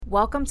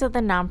Welcome to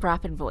the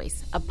NonProfit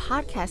Voice, a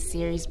podcast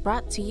series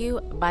brought to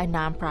you by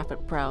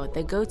NonProfit Pro,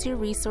 the go-to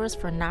resource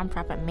for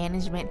nonprofit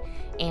management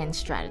and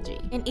strategy.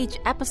 In each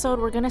episode,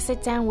 we're going to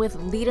sit down with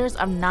leaders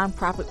of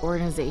nonprofit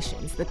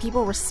organizations, the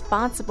people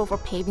responsible for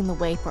paving the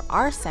way for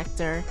our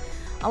sector,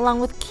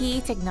 along with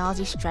key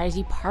technology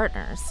strategy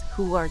partners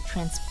who are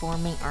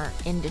transforming our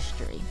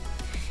industry.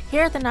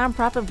 Here at the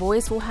NonProfit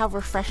Voice, we'll have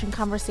refreshing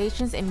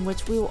conversations in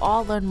which we will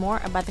all learn more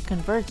about the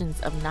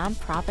convergence of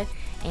nonprofit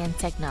and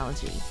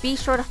technology. Be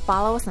sure to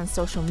follow us on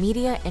social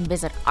media and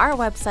visit our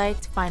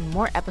website to find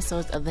more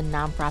episodes of the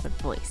NonProfit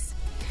Voice.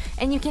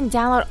 And you can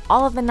download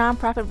all of the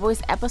NonProfit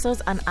Voice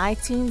episodes on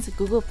iTunes,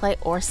 Google Play,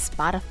 or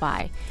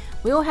Spotify.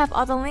 We will have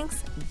all the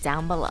links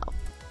down below.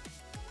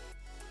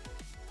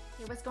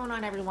 Hey, what's going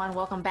on, everyone?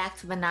 Welcome back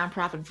to the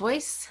NonProfit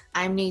Voice.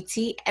 I'm Nhu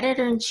Te,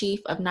 Editor-in-Chief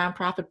of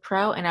NonProfit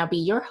Pro, and I'll be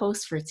your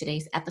host for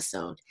today's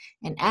episode.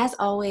 And as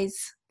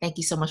always, thank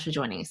you so much for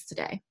joining us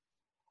today.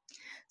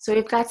 So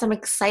we've got some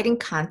exciting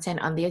content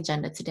on the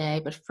agenda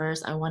today, but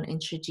first I want to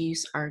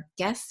introduce our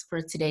guests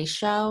for today's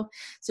show.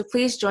 So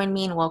please join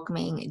me in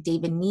welcoming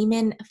David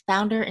Neeman,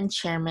 founder and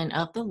chairman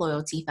of the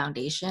Loyalty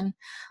Foundation,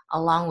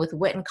 along with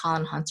Whit and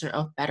Colin Hunter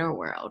of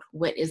Betterworld.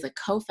 Whit is a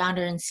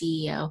co-founder and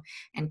CEO,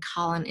 and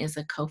Colin is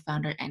a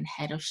co-founder and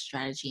head of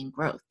strategy and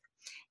growth.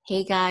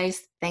 Hey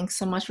guys, thanks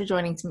so much for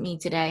joining me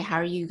today. How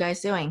are you guys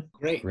doing?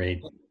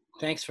 Great.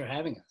 Thanks for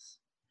having us.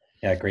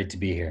 Yeah, great to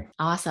be here.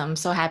 Awesome.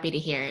 So happy to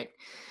hear it.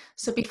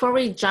 So before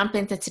we jump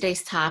into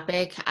today's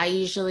topic, I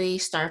usually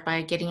start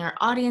by getting our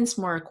audience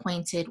more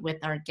acquainted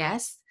with our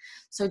guests.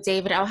 So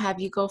David, I'll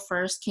have you go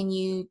first. Can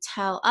you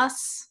tell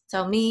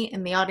me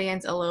and the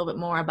audience a little bit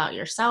more about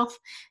yourself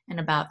and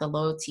about the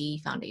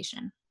Loyalty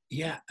Foundation?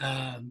 Yeah,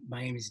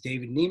 my name is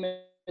David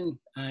Neeman.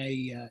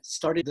 I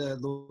started the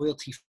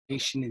Loyalty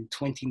Foundation in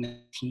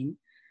 2019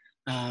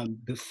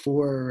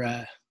 before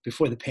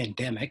the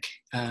pandemic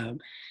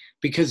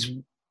because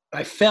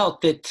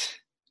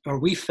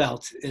we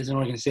felt as an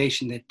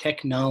organization that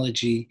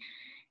technology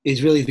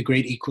is really the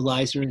great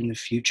equalizer in the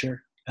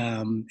future.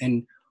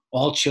 And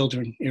all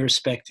children,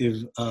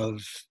 irrespective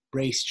of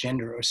race,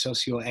 gender, or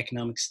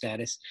socioeconomic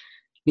status,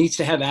 needs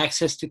to have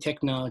access to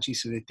technology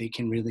so that they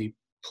can really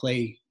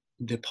play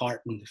the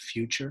part in the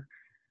future.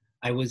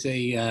 I was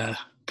a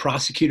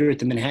prosecutor at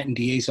the Manhattan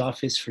DA's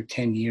office for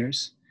 10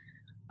 years.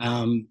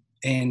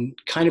 And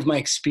kind of my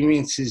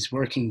experiences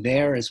working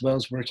there as well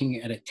as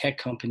working at a tech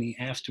company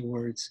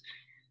afterwards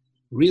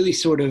really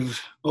sort of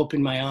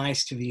opened my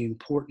eyes to the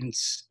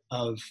importance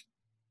of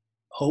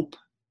hope,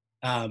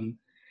 and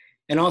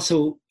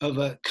also of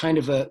a kind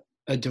of a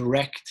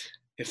direct,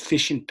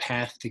 efficient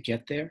path to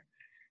get there.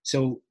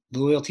 So the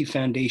Loyalty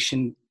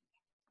Foundation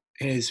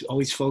has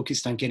always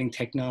focused on getting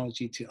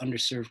technology to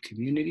underserved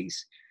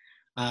communities.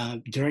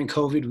 During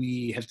COVID,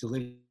 we have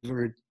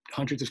delivered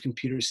hundreds of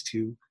computers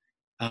to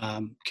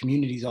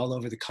communities all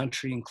over the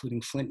country,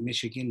 including Flint,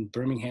 Michigan,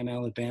 Birmingham,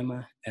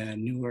 Alabama,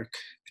 Newark,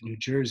 New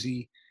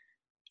Jersey,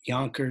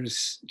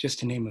 Yonkers, just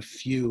to name a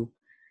few.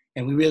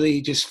 And we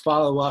really just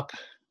follow up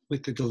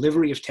with the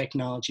delivery of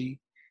technology,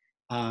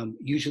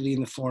 usually in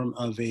the form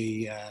of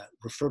a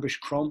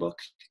refurbished Chromebook.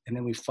 And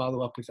then we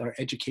follow up with our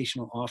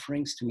educational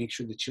offerings to make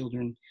sure the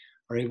children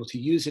are able to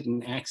use it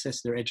and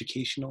access their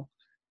educational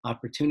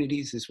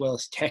opportunities, as well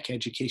as tech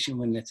education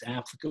when that's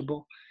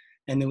applicable.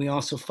 And then we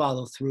also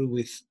follow through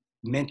with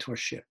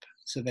mentorship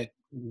so that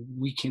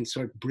we can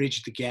sort of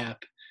bridge the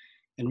gap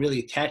and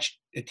really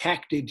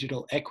attack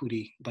digital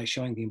equity by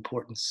showing the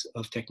importance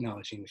of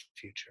technology in the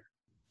future.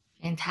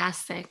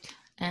 Fantastic.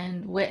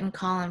 And Whit and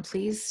Colin,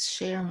 please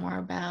share more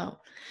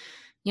about,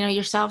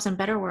 yourselves and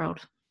Betterworld.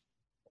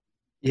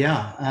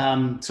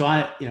 Yeah. So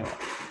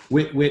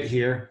Whit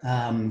here.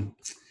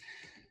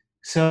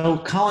 So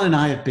Colin and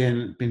I have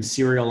been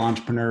serial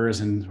entrepreneurs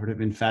and sort of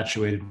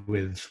infatuated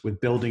with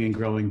building and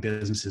growing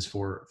businesses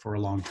for a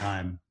long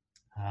time.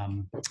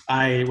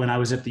 When I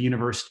was at the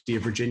University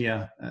of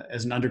Virginia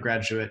as an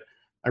undergraduate,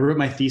 I wrote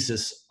my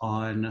thesis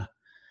on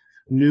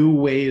new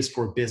ways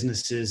for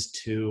businesses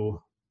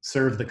to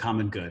serve the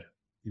common good.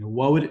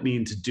 What would it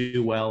mean to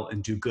do well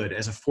and do good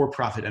as a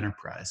for-profit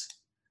enterprise?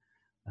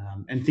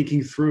 And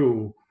thinking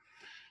through,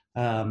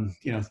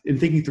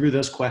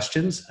 those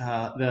questions,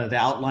 the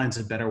outlines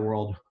of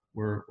Betterworld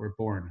were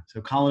born.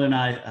 So Colin and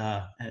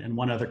I and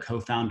one other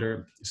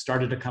co-founder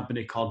started a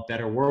company called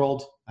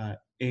Betterworld,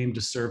 aimed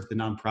to serve the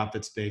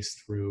nonprofit space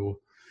through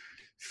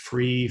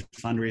free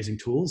fundraising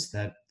tools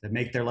that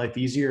make their life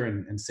easier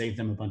and save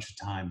them a bunch of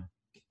time.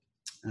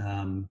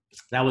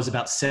 That was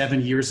about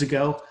 7 years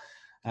ago,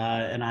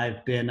 and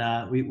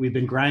we've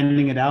been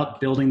grinding it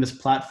out, building this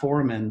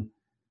platform, and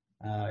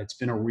it's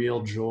been a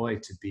real joy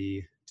to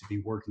be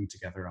working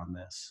together on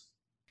this.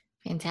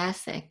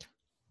 Fantastic.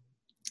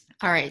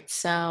 All right,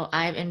 so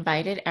I've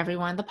invited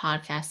everyone on the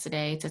podcast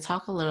today to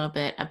talk a little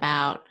bit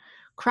about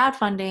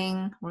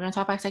crowdfunding. We're going to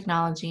talk about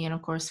technology and,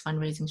 of course,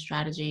 fundraising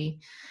strategy.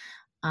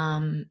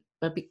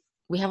 But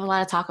we have a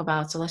lot to talk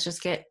about, so let's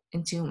just get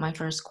into my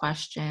first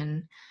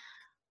question.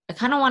 I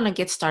kind of want to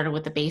get started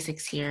with the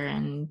basics here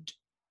and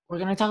We're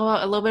going to talk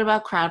about a little bit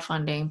about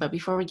crowdfunding, but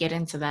before we get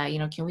into that,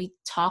 can we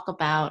talk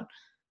about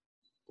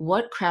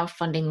what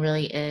crowdfunding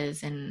really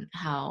is and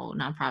how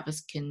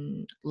nonprofits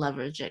can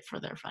leverage it for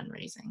their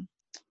fundraising?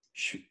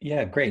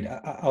 Yeah, great.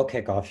 I'll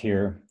kick off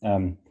here.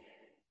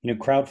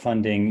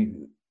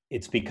 Crowdfunding,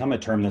 it's become a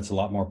term that's a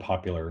lot more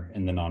popular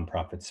in the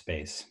nonprofit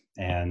space.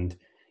 And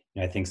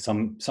I think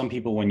some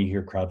people, when you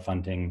hear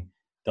crowdfunding,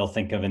 they'll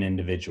think of an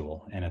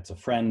individual, and it's a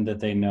friend that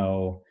they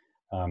know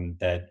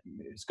that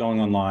is going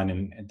online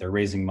and they're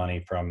raising money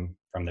from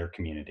their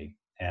community.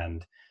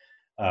 And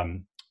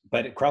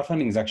but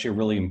crowdfunding is actually a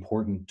really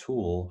important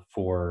tool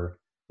for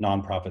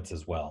nonprofits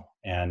as well.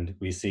 And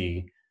we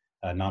see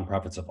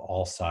nonprofits of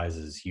all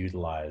sizes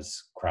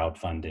utilize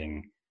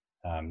crowdfunding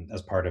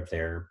as part of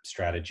their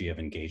strategy of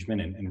engagement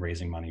and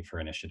raising money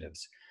for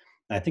initiatives.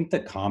 And I think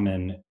the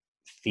common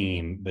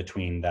theme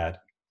between that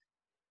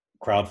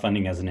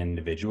crowdfunding as an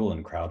individual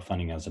and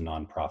crowdfunding as a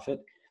nonprofit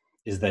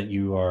is that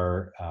you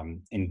are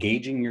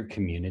engaging your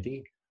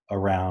community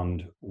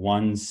around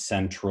one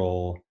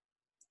central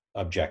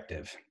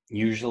objective.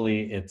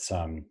 Usually it's,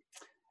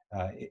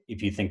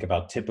 if you think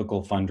about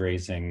typical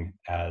fundraising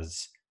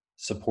as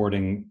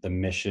supporting the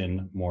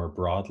mission more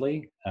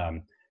broadly,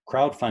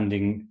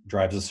 crowdfunding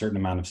drives a certain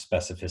amount of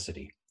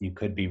specificity. You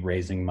could be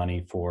raising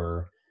money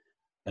for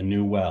a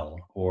new well,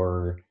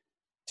 or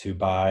to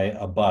buy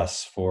a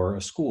bus for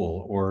a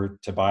school, or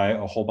to buy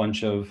a whole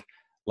bunch of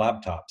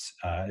laptops,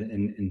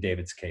 in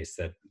David's case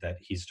that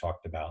he's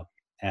talked about.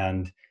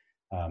 And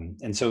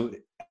so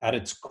at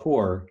its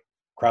core,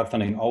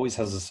 crowdfunding always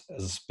has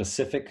a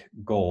specific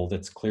goal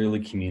that's clearly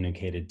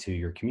communicated to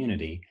your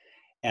community.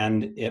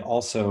 And it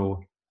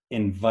also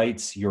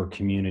invites your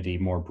community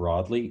more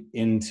broadly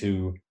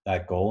into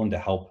that goal and to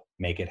help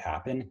make it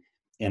happen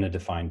in a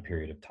defined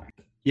period of time.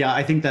 Yeah,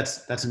 I think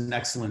that's an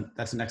excellent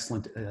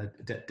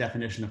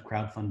definition of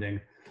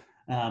crowdfunding.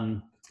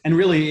 And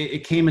really,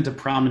 it came into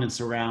prominence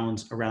around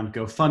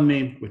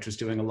GoFundMe, which was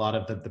doing a lot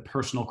of the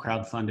personal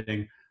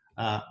crowdfunding,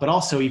 but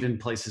also even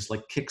places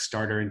like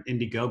Kickstarter and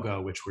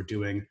Indiegogo, which were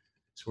doing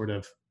sort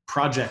of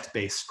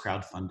project-based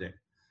crowdfunding.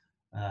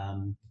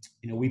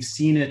 We've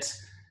seen it.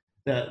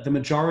 The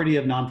majority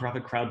of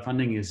nonprofit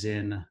crowdfunding is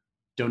in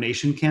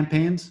donation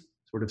campaigns,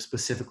 sort of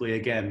specifically,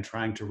 again,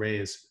 trying to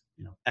raise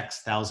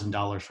X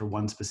 $1,000 for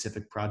one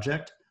specific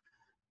project.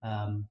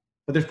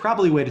 But there's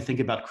probably a way to think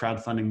about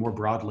crowdfunding more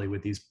broadly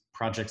with these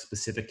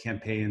project-specific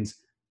campaigns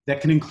that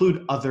can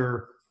include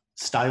other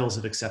styles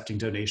of accepting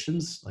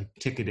donations, like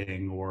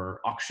ticketing or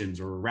auctions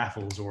or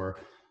raffles or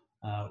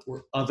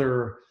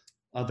other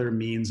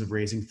means of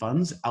raising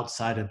funds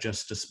outside of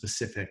just a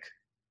specific,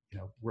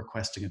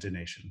 requesting a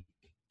donation.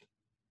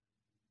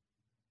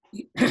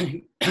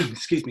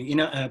 Excuse me.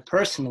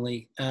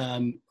 Personally,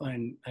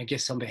 and I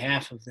guess on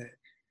behalf of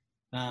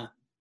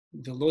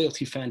the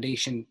Loyalty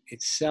Foundation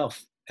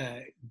itself,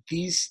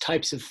 these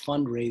types of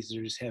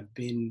fundraisers have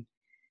been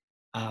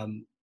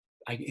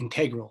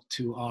integral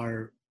to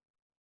our,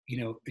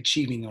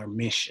 achieving our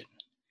mission,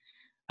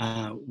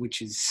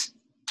 which is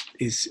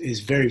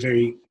very,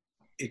 very,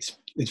 it's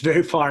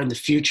very far in the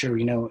future.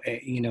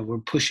 We're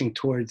pushing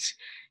towards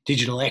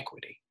digital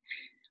equity,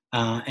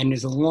 and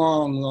there's a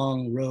long,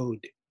 long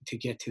road to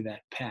get to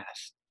that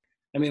path.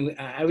 I mean,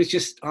 I was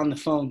just on the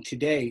phone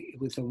today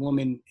with a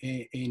woman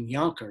in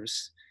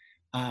Yonkers,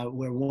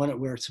 where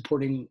we're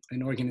supporting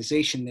an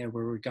organization there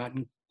where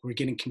we're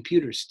getting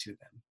computers to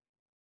them,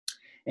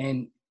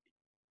 and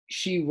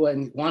she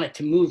wanted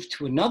to move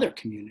to another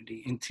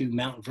community, into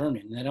Mount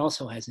Vernon, that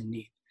also has a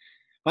need.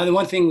 Well, the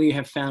one thing we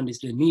have found is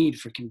the need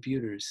for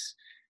computers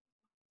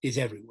is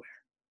everywhere.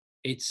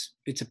 It's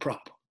a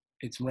problem.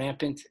 It's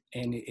rampant,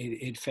 and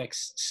it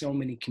affects so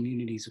many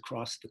communities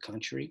across the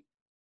country.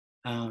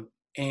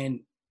 And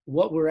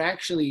what we're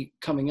actually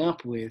coming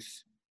up with,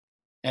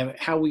 and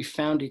how we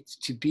found it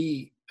to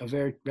be a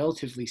very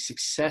relatively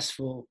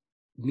successful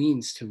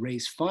means to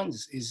raise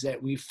funds, is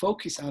that we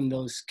focus on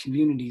those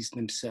communities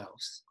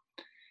themselves.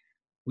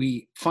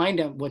 We find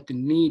out what the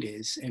need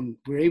is, and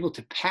we're able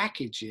to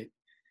package it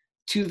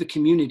to the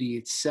community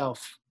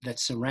itself that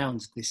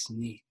surrounds this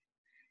need.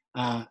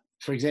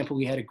 For example,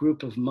 we had a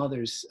group of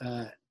mothers,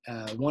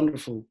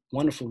 wonderful,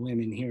 wonderful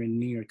women here in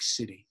New York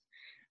City,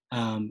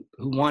 who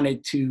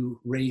wanted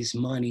to raise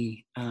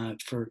money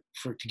to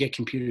get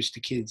computers to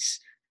kids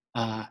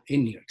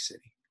in New York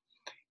City,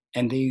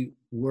 and we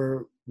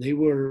were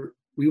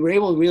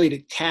able really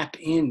to tap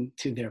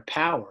into their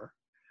power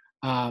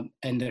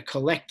and their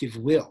collective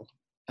will,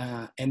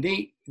 and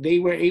they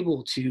were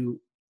able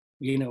to,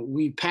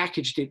 we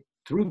packaged it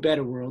through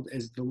Betterworld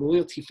as the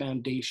Loyalty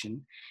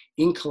Foundation,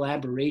 in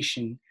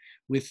collaboration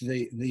with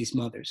these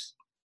mothers,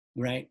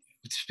 right?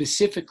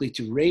 Specifically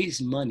to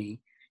raise money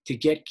to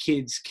get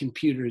kids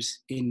computers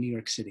in New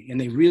York City. And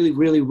they really,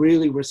 really,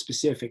 really were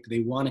specific.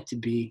 They wanted to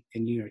be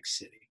in New York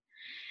City.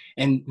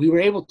 And we were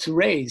able to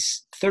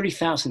raise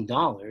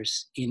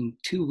 $30,000 in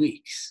 2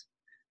 weeks.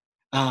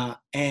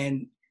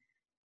 And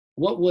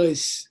what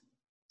was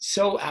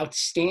so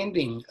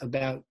outstanding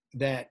about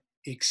that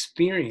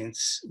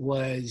experience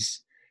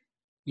was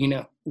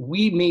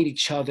we made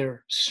each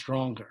other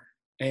stronger,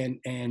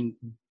 and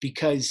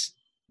because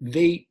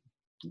they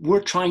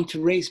were trying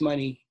to raise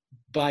money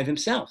by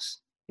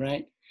themselves,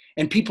 right?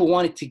 And people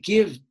wanted to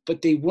give,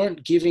 but they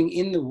weren't giving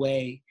in the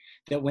way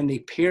that when they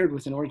paired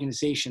with an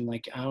organization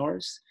like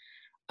ours,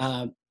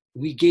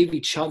 we gave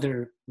each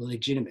other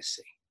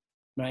legitimacy,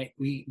 right?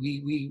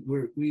 We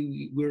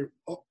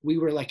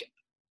were like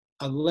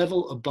a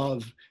level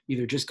above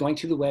either just going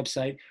to the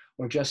website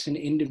or just an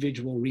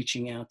individual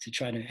reaching out to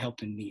try to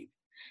help in need.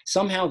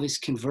 Somehow this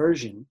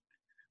convergence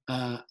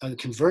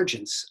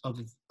of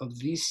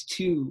these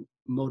two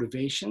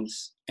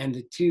motivations and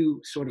the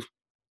two sort of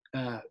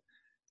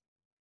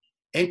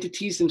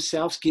entities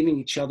themselves giving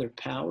each other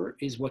power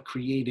is what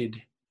created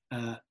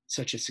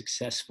such a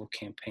successful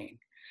campaign.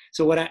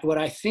 So what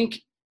I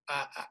think,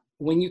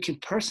 when you can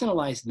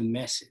personalize the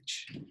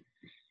message,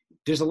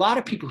 there's a lot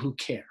of people who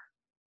care,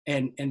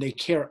 and they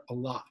care a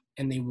lot,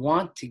 and they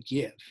want to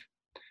give,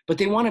 but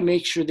they want to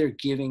make sure they're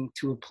giving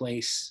to a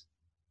place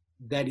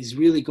that is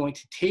really going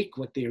to take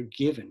what they are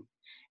given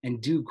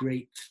and do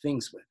great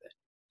things with it.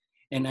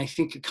 And I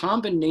think a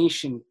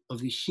combination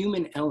of the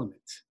human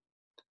element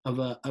of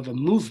a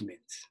movement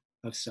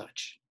of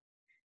such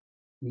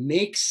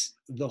makes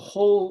the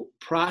whole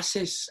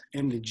process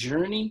and the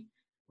journey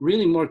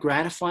really more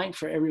gratifying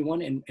for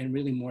everyone, and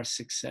really more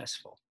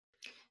successful.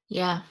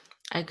 Yeah,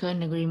 I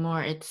couldn't agree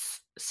more.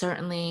 It's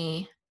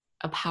certainly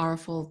a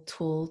powerful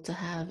tool to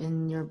have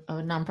in a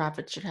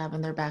nonprofit should have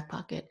in their back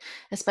pocket,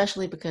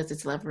 especially because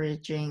it's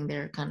leveraging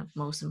their kind of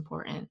most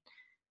important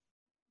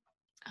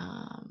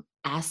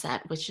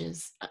asset, which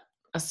is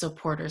a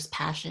supporter's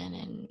passion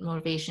and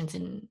motivations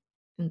and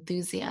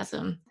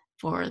enthusiasm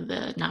for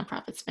the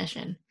nonprofit's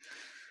mission.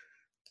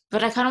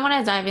 But I kind of want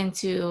to dive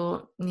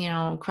into,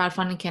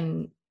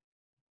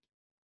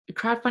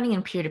 crowdfunding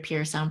and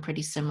peer-to-peer sound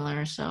pretty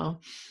similar. So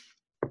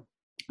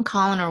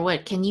Colin or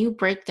Whit, can you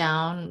break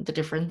down the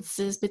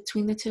differences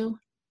between the two?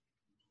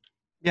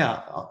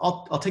 Yeah,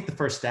 I'll take the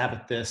first stab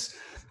at this,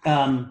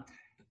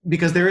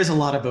 because there is a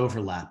lot of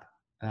overlap.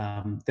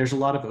 There's a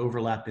lot of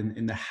overlap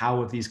in the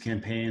how of these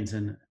campaigns,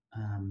 and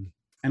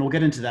we'll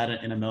get into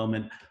that in a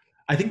moment.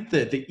 I think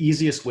that the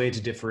easiest way to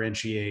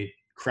differentiate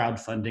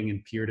crowdfunding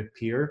and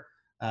peer-to-peer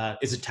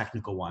is a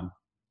technical one.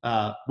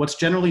 What's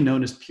generally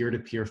known as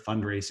peer-to-peer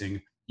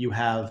fundraising, you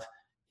have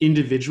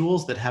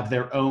individuals that have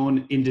their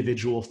own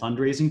individual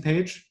fundraising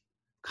page.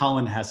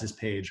 Colin has his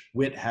page,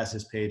 Whit has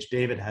his page,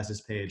 David has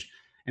his page,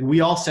 and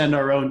we all send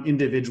our own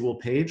individual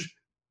page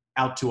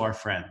out to our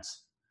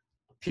friends,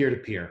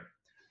 peer-to-peer.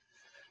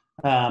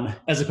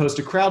 As opposed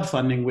to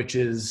crowdfunding, which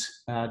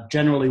is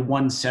generally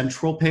one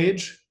central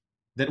page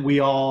that we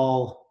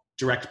all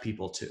direct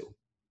people to.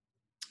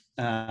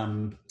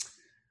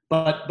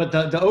 But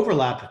the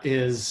overlap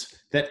is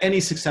that any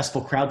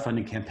successful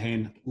crowdfunding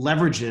campaign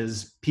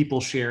leverages people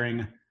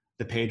sharing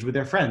the page with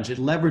their friends. It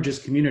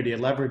leverages community. It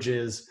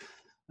leverages,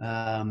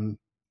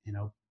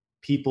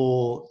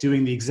 people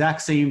doing the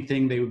exact same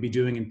thing they would be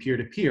doing in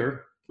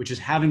peer-to-peer, which is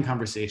having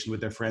conversation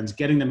with their friends,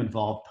 getting them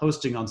involved,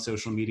 posting on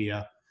social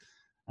media.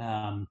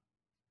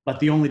 But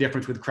the only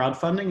difference with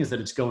crowdfunding is that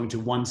it's going to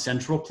one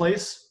central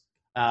place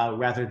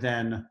rather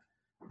than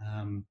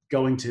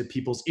going to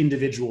people's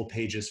individual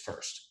pages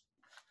first.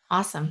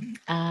 Awesome.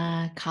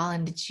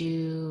 Colin, did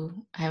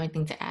you have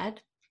anything to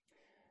add?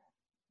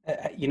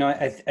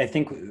 I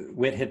think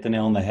Whit hit the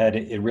nail on the head.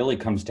 It really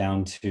comes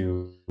down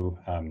to,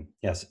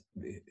 yes,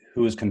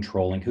 who is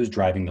controlling, who's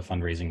driving the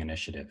fundraising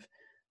initiative.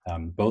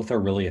 Both are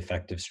really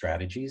effective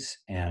strategies,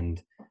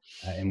 and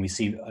we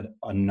see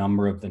a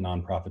number of the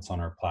nonprofits on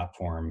our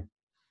platform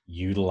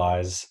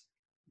utilize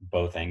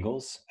both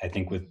angles. I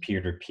think with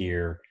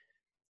peer-to-peer,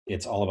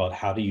 it's all about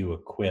how do you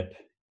equip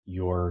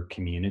your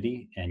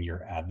community and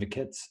your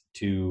advocates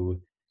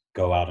to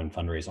go out and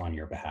fundraise on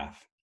your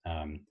behalf.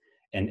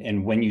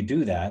 And when you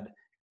do that,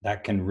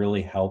 that can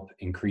really help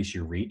increase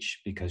your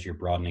reach because you're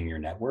broadening your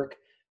network,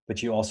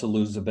 but you also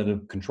lose a bit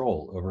of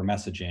control over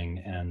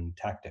messaging and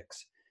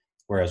tactics.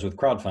 Whereas with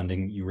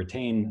crowdfunding, you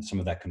retain some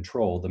of that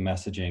control. The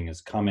messaging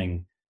is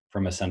coming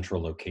from a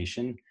central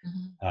location,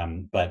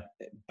 but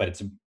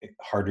it's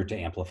harder to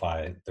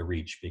amplify the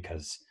reach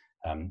because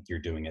you're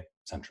doing it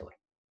centrally.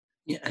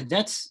 Yeah,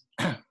 that's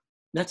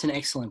an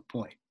excellent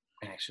point,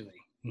 actually.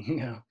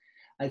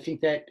 I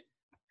think that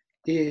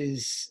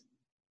is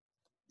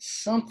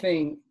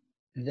something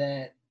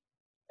that,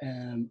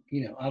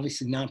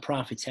 obviously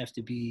nonprofits have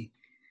to be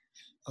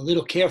a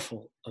little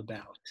careful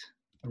about,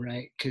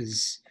 right?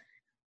 Because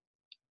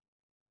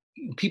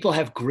people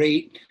have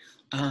great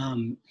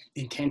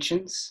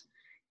intentions,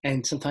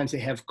 and sometimes they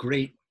have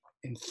great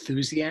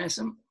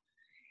enthusiasm,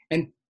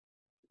 and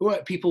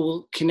people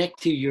will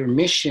connect to your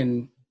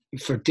mission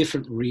for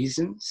different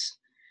reasons.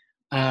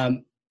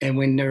 And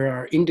when there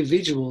are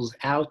individuals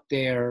out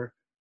there,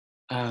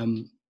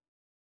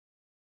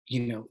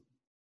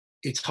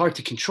 it's hard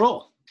to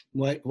control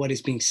what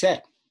is being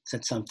said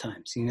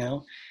sometimes,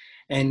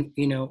 and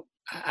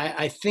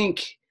I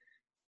think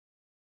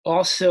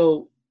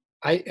also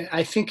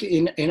I think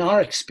in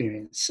our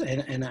experience,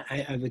 and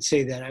I would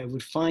say that I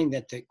would find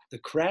that the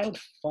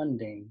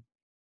crowdfunding,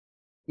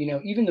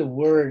 even the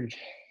word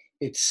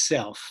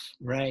itself,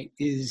 right,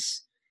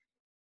 it's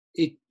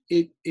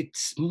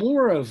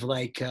more of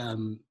like a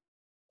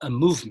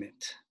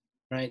movement,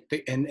 right?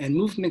 And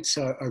movements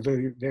are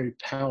very, very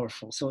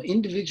powerful. So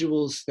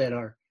individuals that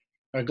are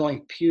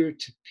going peer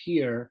to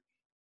peer,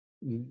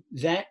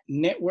 that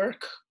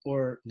network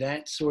or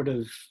that sort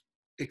of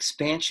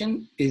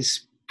expansion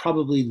is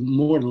probably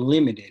more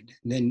limited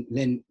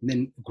than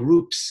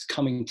groups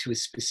coming to a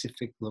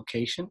specific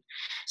location.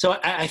 So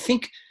I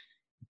think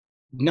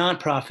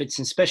nonprofits,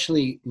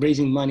 especially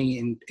raising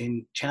money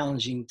in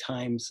challenging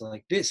times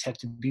like this, have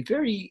to be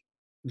very,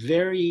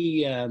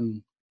 very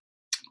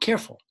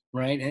careful,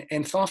 right,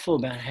 and thoughtful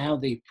about how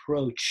they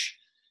approach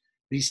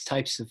these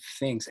types of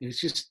things.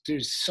 It's just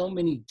there's so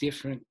many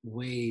different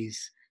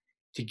ways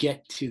to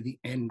get to the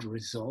end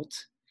result,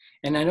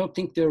 and I don't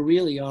think there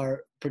really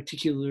are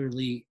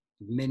particularly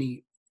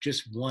many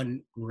just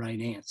one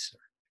right answer.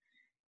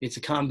 It's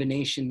a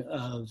combination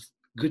of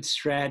good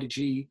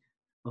strategy,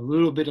 a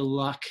little bit of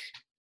luck,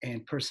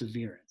 and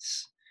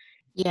perseverance.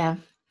 Yeah,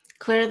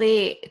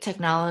 clearly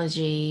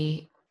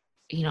technology,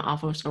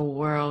 offers a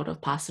world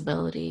of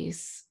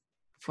possibilities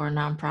for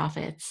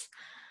nonprofits.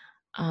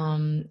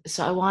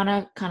 So I want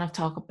to kind of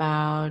talk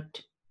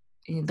about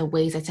the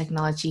ways that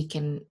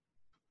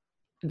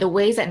the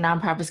ways that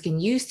nonprofits can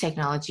use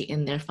technology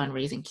in their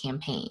fundraising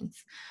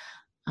campaigns.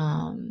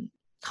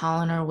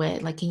 Colin or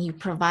Whit, like, can you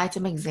provide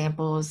some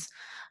examples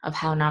of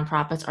how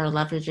nonprofits are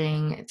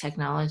leveraging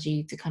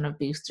technology to kind of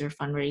boost their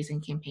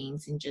fundraising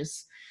campaigns and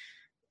just,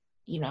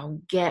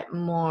 get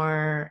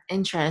more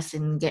interest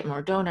and get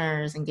more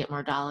donors and get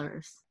more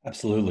dollars?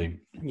 Absolutely.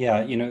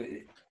 Yeah,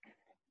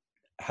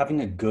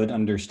 having a good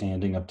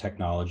understanding of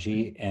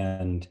technology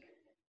and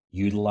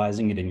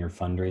utilizing it in your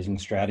fundraising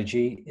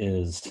strategy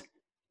is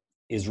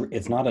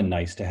it's not a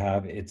nice to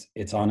have.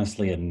 It's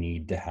honestly a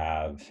need to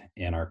have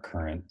in our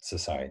current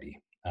society.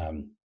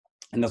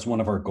 And that's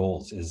one of our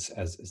goals. Is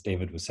as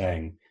David was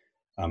saying,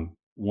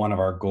 one of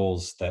our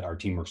goals that our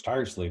team works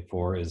tirelessly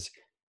for is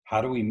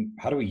how do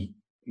we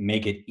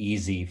make it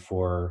easy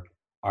for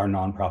our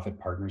nonprofit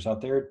partners out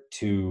there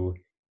to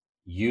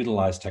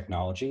utilize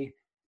technology,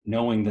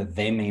 knowing that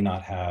they may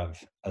not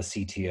have a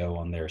CTO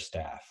on their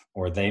staff,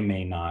 or they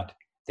may not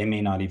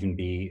even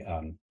be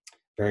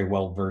very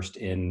well versed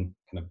in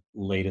kind of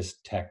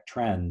latest tech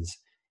trends.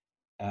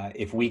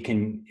 If we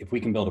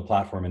can build a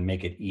platform and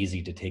make it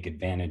easy to take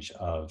advantage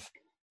of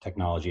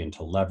technology and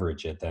to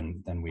leverage it,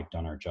 then we've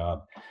done our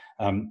job.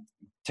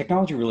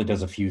 Technology really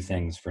does a few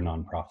things for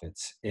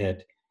nonprofits.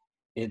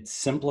 It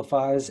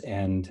simplifies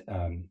and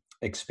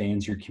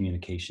expands your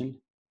communication.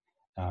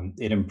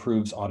 It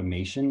improves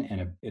automation,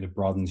 and it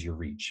broadens your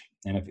reach.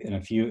 And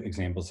a few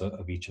examples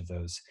of each of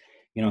those,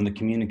 on the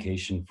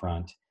communication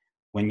front,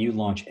 when you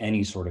launch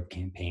any sort of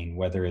campaign,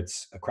 whether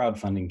it's a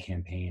crowdfunding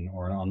campaign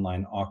or an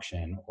online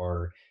auction,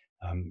 or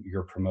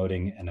you're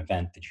promoting an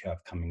event that you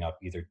have coming up,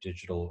 either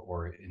digital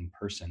or in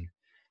person,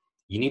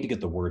 you need to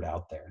get the word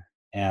out there.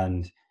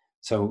 And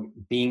so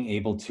being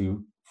able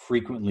to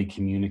frequently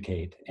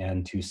communicate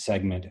and to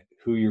segment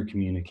who you're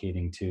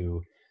communicating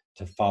to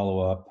follow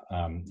up,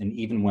 and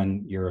even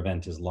when your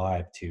event is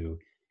live, to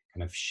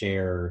kind of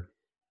share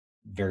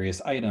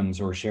various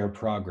items or share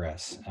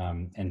progress,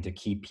 and to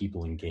keep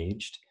people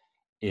engaged,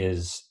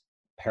 is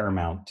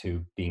paramount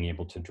to being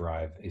able to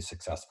drive a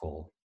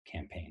successful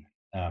campaign.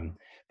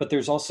 But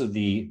there's also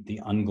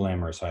the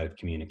unglamorous side of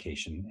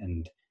communication,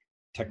 and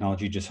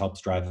technology just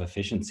helps drive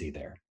efficiency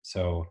there.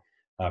 So,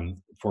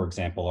 for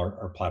example,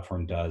 our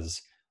platform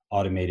does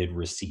automated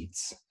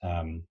receipts.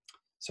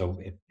 So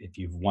if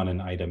you've won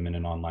an item in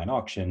an online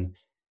auction,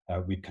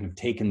 we've kind of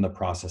taken the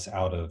process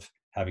out of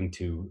having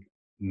to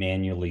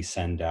manually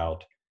send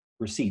out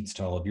receipts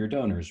to all of your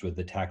donors with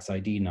the tax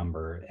ID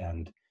number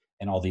and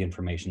all the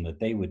information that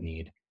they would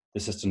need. The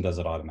system does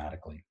it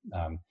automatically.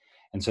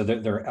 And so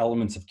there are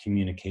elements of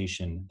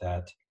communication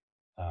that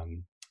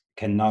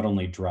can not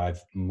only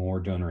drive more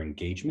donor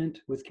engagement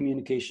with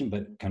communication,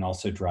 but can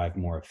also drive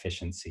more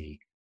efficiency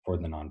for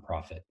the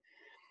nonprofit.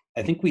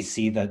 I think we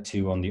see that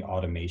too on the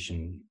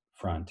automation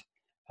front.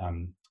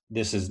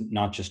 This is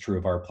not just true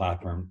of our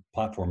platform,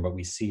 but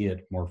we see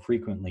it more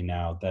frequently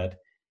now, that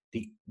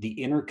the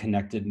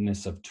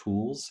interconnectedness of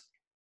tools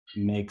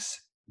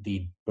makes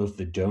both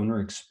the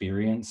donor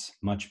experience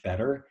much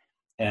better,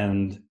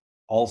 and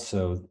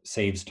also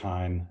saves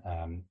time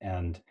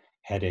and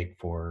headache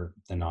for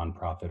the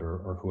nonprofit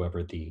or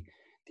whoever the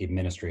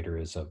administrator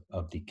is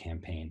of the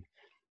campaign.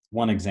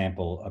 One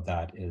example of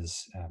that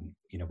is,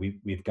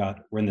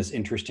 we're in this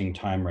interesting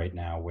time right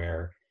now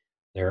where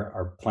there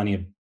are plenty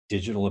of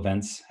digital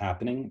events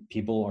happening.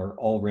 People are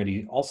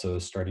already also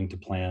starting to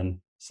plan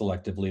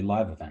selectively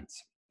live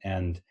events.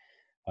 And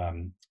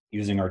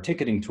using our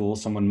ticketing tool,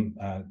 someone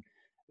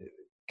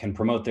can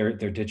promote their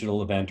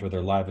digital event or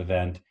their live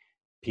event.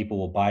 People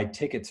will buy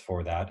tickets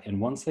for that. And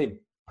once they've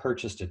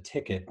purchased a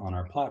ticket on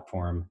our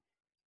platform,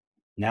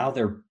 now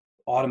they're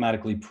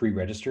automatically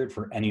pre-registered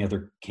for any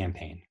other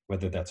campaign,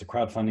 whether that's a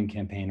crowdfunding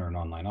campaign or an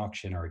online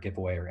auction or a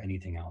giveaway or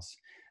anything else.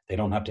 They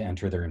don't have to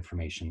enter their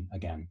information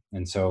again.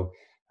 And so,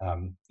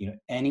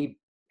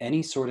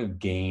 any sort of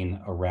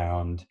gain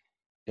around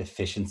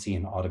efficiency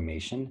and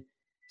automation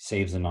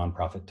saves a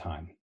nonprofit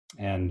time.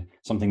 And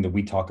something that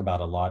we talk about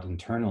a lot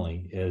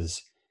internally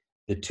is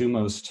the two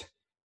most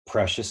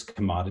precious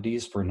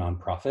commodities for a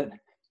nonprofit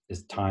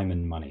is time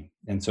and money.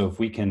 And so if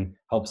we can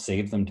help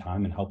save them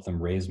time and help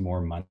them raise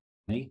more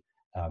money,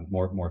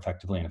 more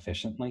effectively and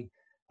efficiently,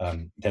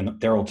 then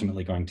they're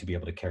ultimately going to be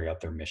able to carry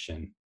out their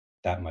mission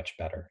that much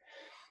better.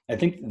 I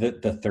think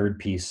that the third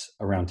piece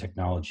around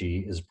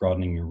technology is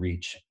broadening your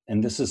reach.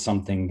 And this is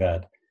something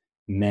that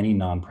many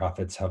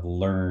nonprofits have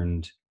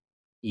learned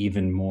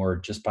even more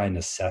just by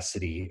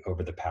necessity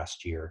over the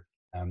past year.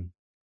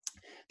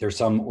 There are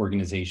some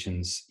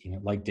organizations,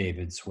 like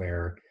David's,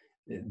 where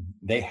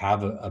they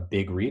have a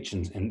big reach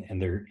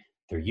and they're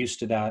used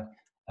to that.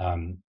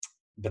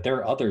 But there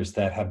are others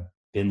that have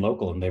been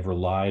local and they've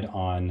relied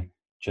on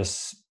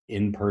just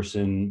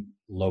in-person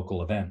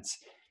local events.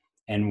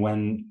 And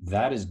when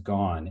that is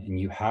gone and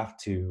you have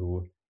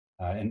to,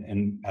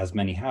 and as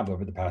many have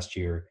over the past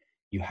year,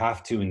 you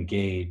have to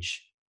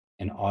engage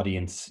an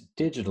audience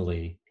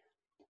digitally.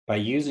 By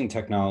using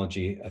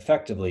technology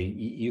effectively,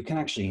 you can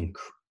actually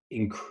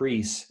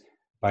increase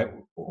by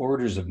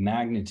orders of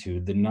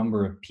magnitude the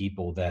number of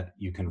people that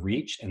you can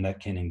reach and that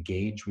can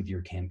engage with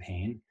your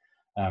campaign.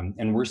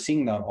 And we're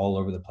seeing that all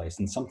over the place.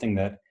 And something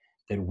that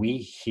we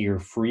hear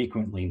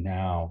frequently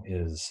now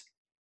is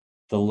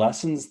the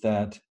lessons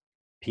that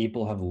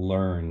people have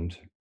learned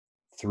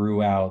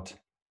throughout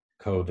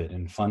COVID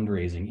and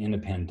fundraising in a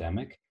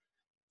pandemic,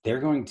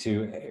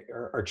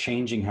 are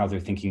changing how they're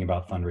thinking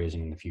about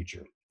fundraising in the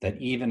future. That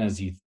even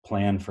as you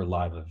plan for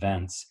live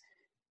events,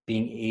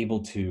 being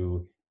able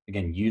to,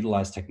 again,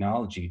 utilize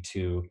technology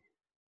to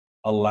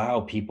allow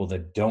people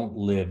that don't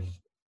live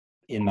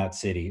in that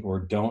city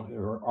or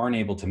aren't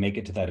able to make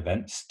it to that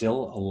event,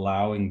 still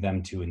allowing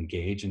them to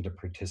engage and to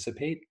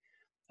participate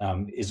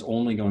is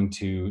only going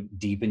to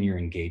deepen your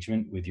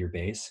engagement with your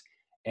base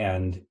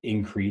and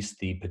increase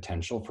the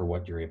potential for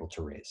what you're able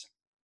to raise.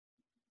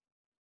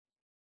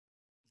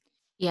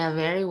 Yeah,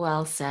 very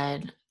well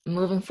said.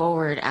 Moving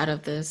forward out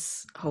of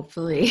this,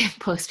 hopefully,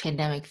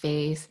 post-pandemic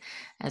phase,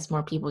 as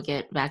more people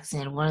get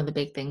vaccinated, one of the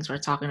big things we're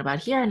talking about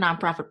here at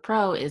NonProfit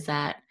Pro is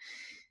that,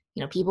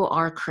 people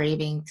are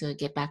craving to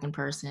get back in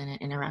person and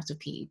interact with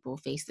people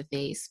face to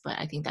face. But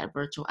I think that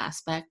virtual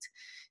aspect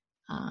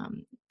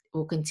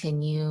will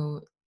continue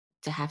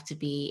to have to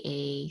be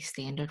a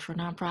standard for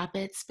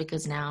nonprofits,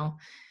 because now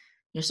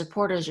your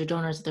supporters, your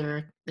donors,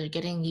 they're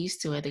getting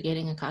used to it, they're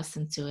getting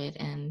accustomed to it.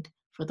 And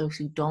for those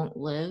who don't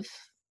live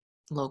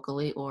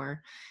locally,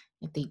 or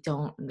if they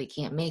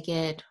can't make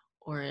it,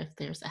 or if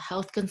there's a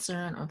health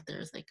concern, or if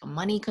there's like a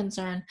money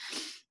concern,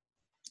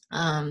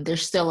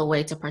 there's still a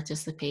way to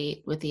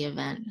participate with the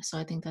event. So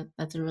I think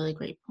that's a really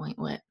great point,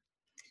 Whit.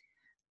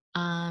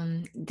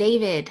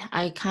 David,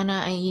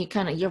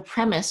 your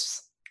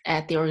premise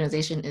at the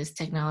organization is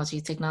technology.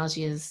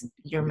 Technology is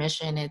your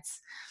mission. It's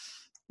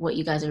what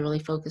you guys are really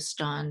focused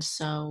on.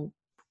 So,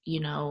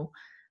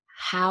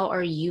 how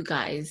are you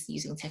guys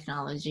using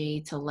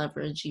technology to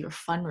leverage your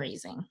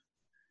fundraising?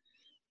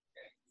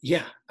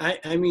 Yeah,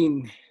 I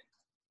mean,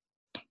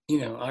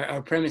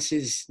 our premise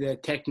is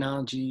that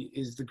technology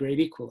is the great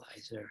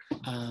equalizer.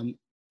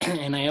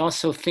 And I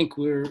also think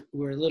we're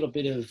a little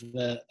bit of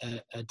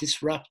a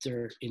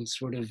disruptor in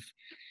sort of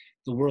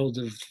the world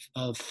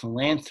of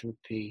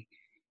philanthropy,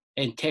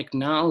 and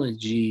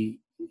technology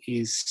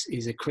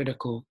is a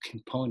critical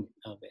component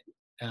of it.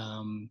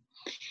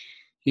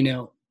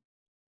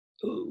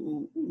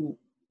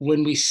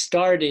 When we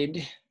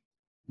started,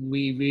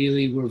 we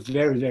really were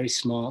very, very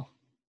small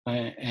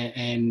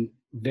and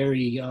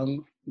very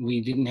young. We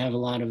didn't have a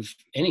lot of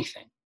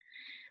anything.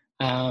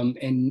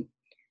 And,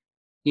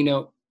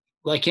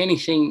 like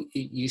anything,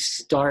 you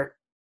start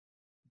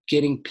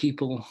getting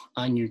people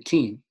on your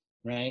team,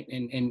 right?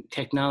 And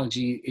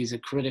technology is a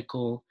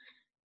critical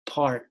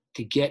part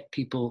to get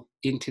people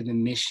into the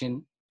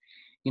mission.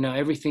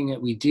 Everything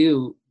that we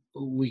do,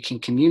 we can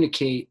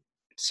communicate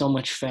so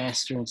much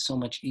faster and so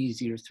much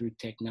easier through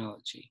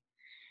technology.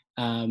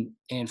 And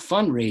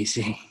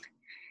fundraising,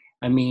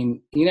 I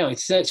mean,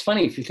 it's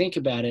funny if you think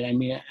about it. I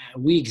mean,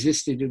 we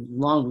existed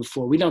long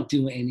before. We don't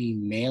do any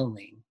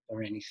mailing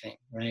or anything,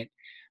 right?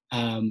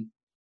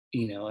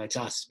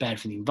 It's bad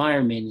for the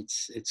environment.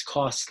 It's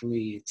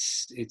costly.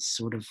 It's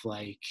sort of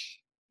like,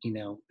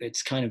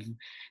 it's kind of,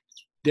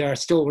 there are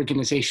still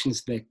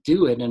organizations that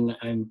do it, and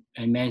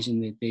I imagine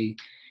that they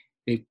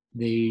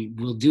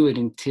will do it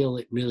until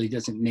it really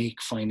doesn't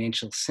make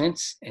financial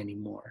sense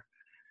anymore.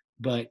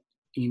 But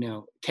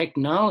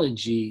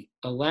technology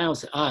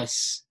allows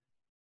us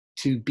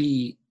to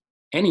be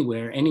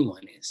anywhere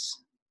anyone is,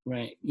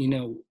 right?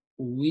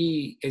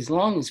 As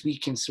long as we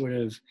can sort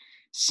of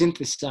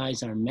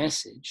synthesize our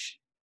message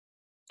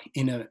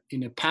in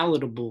a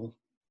palatable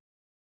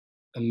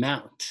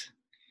amount,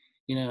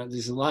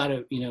 there's a lot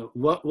of,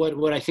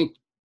 what I think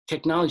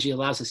technology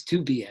allows us to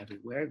be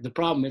everywhere. The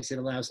problem is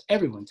it allows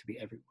everyone to be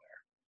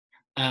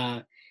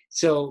everywhere.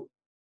 So,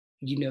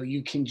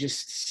 you can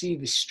just see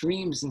the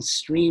streams and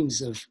streams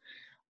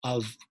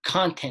of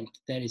content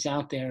that is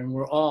out there, and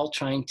we're all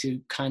trying to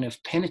kind of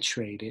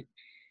penetrate it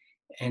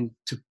and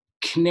to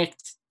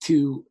connect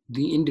to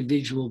the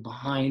individual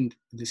behind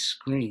the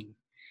screen.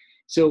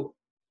 So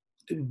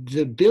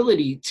the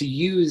ability to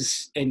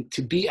use and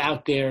to be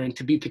out there and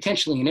to be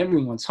potentially in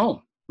everyone's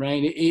home,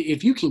 right?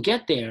 If you can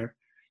get there,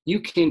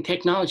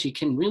 technology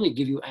can really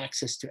give you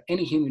access to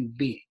any human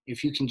being if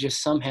you can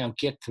just somehow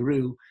get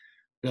through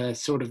the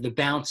sort of the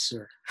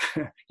bouncer,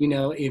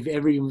 if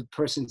every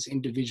person's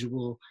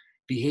individual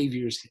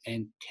behaviors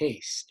and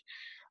taste.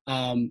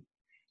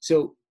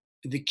 So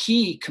the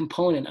key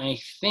component, I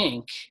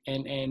think,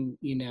 and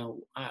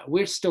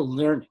we're still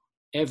learning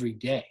every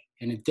day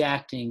and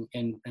adapting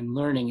and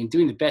learning and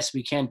doing the best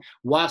we can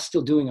while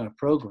still doing our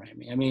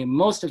programming. I mean,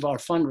 most of our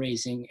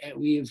fundraising,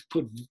 we have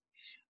put,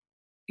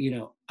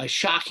 a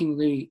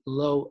shockingly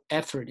low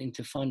effort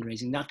into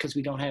fundraising, not because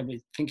we don't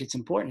think it's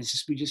important, it's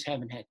just we just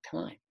haven't had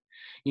time.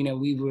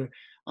 We were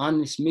on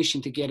this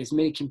mission to get as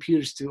many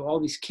computers to all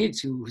these kids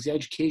whose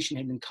education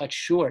had been cut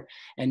short.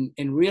 And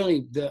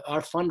really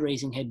our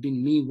fundraising had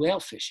been me whale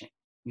fishing,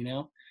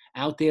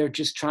 out there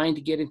just trying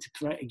to get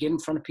in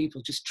front of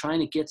people, just trying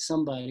to get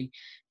somebody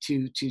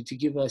to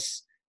give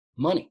us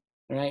money.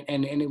 Right.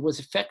 And it was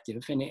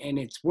effective and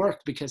it's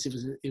worked because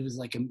it was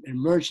like an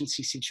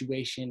emergency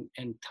situation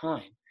and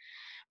time.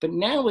 But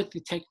now with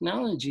the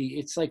technology,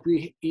 it's like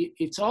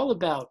it's all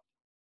about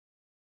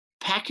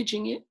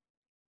packaging it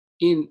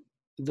in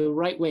the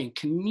right way,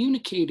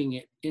 communicating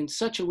it in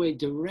such a way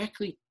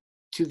directly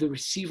to the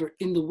receiver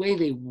in the way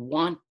they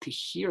want to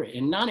hear it.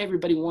 And not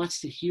everybody wants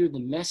to hear the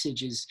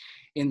messages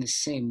in the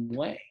same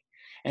way.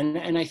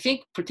 And I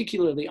think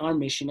particularly our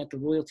mission at the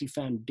Loyalty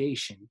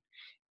Foundation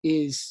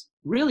is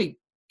really,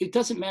 it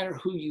doesn't matter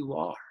who you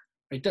are.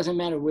 It doesn't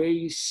matter where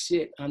you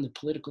sit on the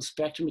political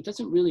spectrum. It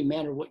doesn't really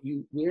matter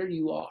where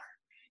you are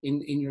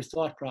in your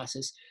thought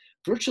process.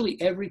 Virtually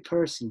every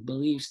person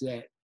believes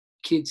that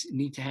kids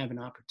need to have an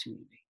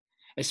opportunity,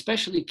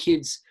 especially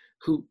kids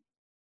who,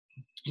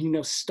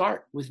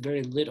 start with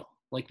very little,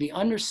 like the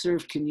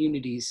underserved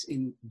communities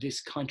in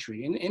this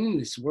country and in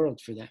this world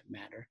for that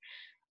matter.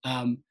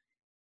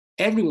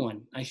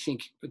 Everyone, I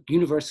think,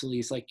 universally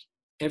is like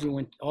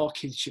all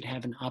kids should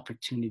have an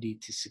opportunity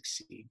to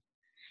succeed.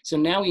 So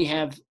now we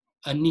have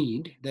a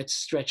need that's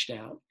stretched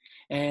out,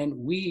 and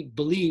we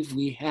believe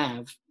we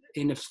have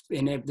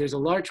there's a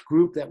large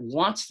group that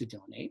wants to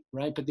donate,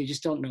 right? But they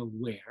just don't know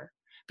where,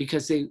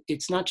 because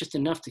it's not just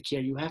enough to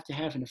care. You have to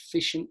have an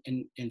efficient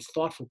and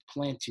thoughtful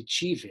plan to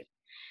achieve it.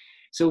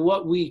 So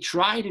what we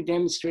try to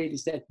demonstrate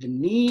is that the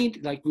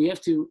need, like we have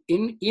to,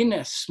 in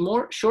a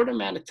short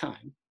amount of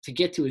time, to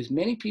get to as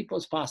many people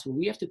as possible,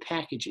 we have to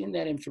package in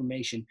that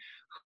information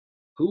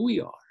who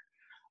we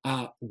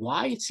are,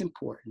 why it's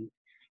important,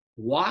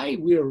 why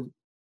we're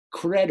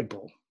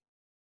credible,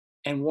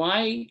 and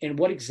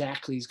what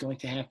exactly is going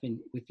to happen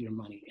with your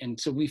money. And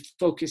so we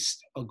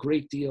focused a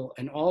great deal,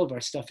 and all of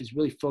our stuff is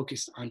really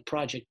focused on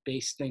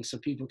project-based things so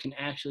people can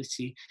actually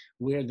see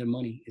where their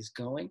money is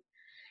going.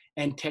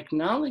 And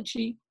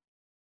technology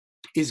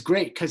is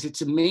great because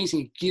it's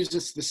amazing. It gives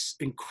us this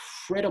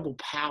incredible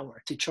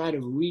power to try to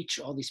reach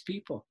all these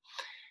people,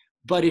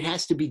 but it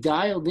has to be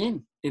dialed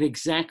in at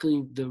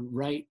exactly the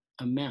right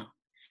amount.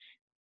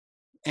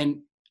 And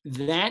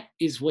that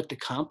is what the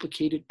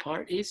complicated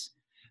part is,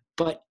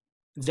 but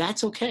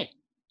that's okay.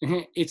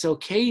 It's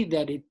okay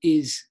that it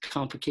is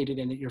complicated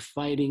and that you're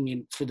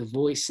fighting for the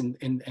voice and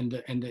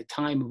the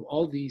time of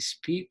all these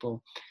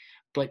people,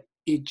 but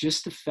it's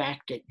just the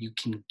fact that you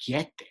can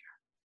get there,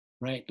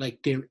 right? Like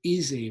there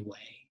is a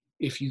way.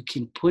 If you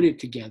can put it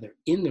together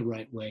in the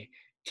right way,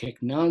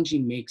 technology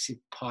makes it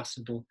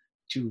possible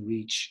to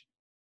reach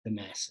the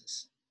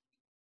masses.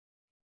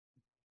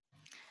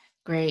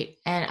 Great.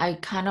 And I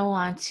kind of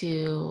want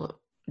to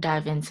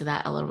dive into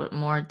that a little bit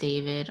more,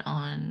 David,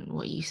 on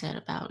what you said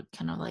about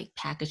kind of like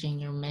packaging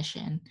your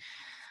mission.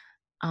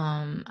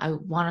 I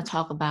want to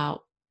talk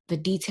about the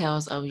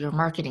details of your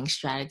marketing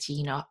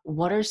strategy.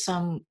 What are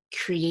some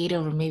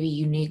creative or maybe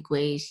unique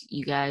ways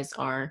you guys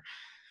are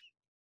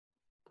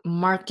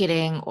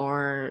marketing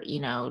or,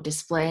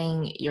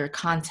 displaying your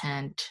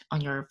content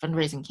on your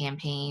fundraising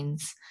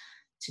campaigns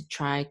to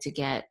try to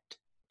get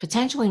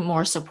potentially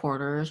more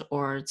supporters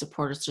or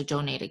supporters to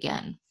donate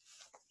again?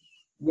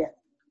 Yeah.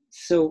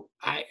 So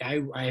I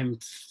am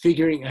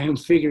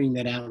figuring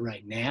that out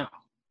right now.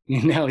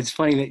 It's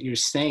funny that you're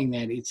saying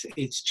that.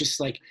 It's just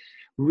like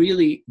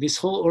really this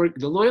whole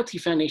the Loyalty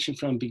Foundation,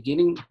 from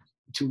beginning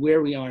to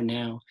where we are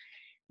now,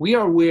 we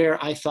are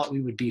where I thought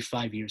we would be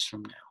 5 years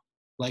from now.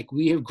 Like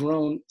we have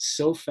grown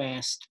so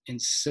fast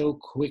and so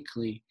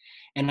quickly.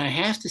 And I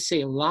have to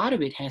say a lot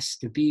of it has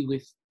to be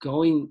with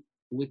going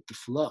with the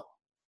flow,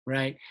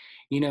 right?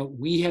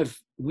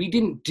 We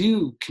didn't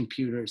do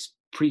computers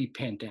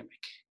pre-pandemic.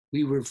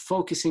 We were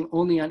focusing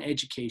only on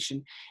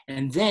education.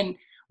 And then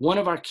one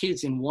of our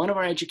kids in one of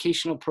our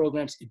educational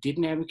programs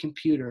didn't have a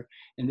computer.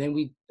 And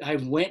then I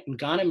went and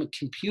got him a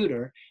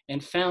computer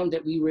and found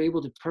that we were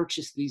able to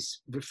purchase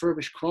these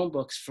refurbished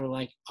Chromebooks for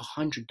like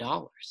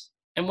 $100.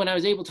 And when I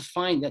was able to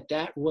find that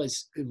there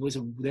was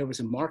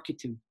a market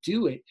to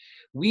do it,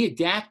 we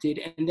adapted,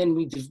 and then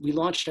we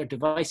launched our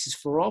Devices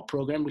for All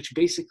program, which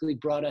basically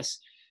brought us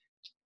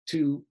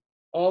to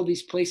all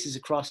these places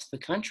across the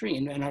country,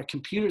 and our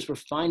computers were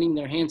finding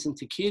their hands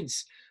into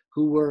kids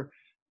who were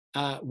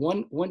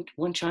one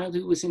child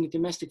who was in a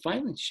domestic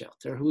violence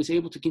shelter who was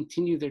able to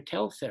continue their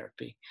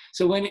teletherapy.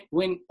 So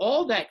when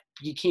all that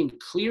became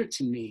clear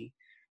to me,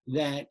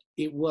 that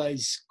it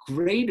was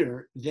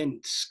greater than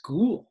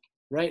school.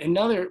 Right.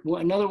 Another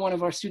one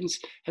of our students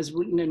has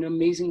written an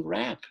amazing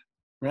rap.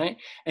 Right.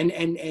 And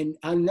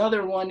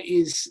another one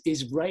is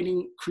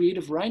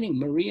creative writing.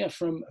 Maria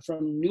from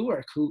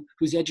Newark,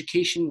 whose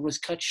education was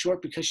cut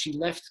short because she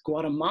left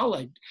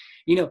Guatemala,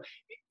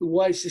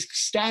 was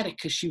ecstatic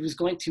because she was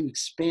going to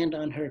expand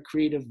on her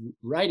creative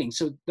writing.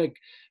 So like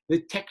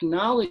the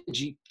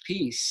technology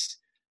piece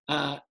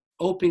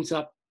opens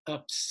up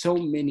so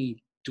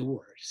many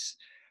doors.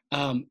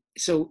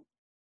 So,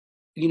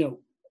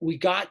 we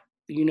got,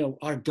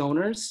 our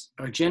donors,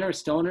 our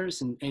generous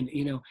donors, and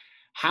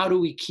how do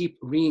we keep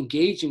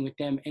re-engaging with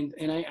them?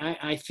 And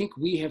I think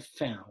we have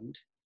found,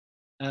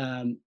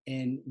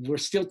 and we're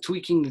still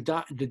tweaking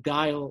the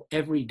dial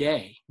every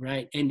day,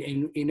 right?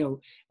 And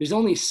there's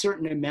only a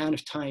certain amount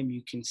of time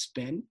you can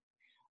spend,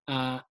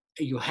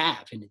 you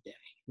have in a day,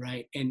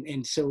 right?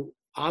 And so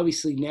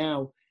obviously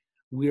now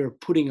we're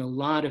putting a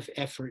lot of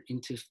effort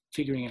into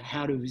figuring out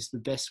how is the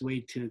best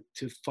way to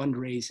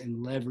fundraise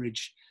and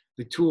leverage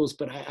the tools.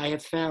 But I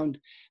have found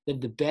that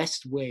the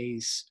best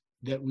ways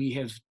that we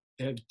have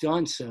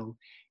done so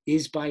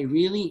is by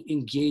really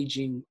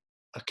engaging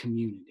a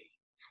community.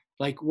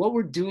 Like what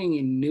we're doing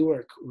in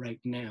Newark right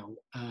now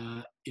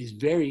is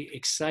very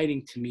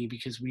exciting to me,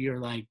 because we are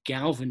like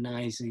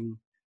galvanizing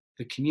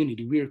the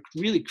community. We are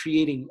really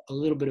creating a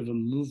little bit of a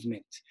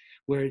movement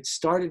where it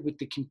started with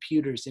the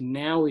computers, and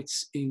now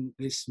it's in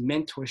this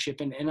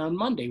mentorship. And on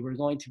Monday, we're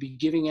going to be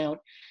giving out,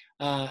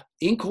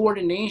 in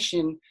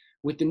coordination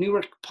with the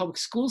Newark public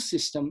school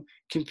system,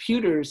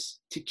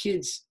 computers to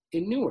kids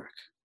in Newark,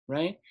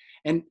 right?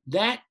 And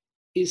that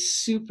is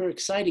super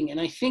exciting.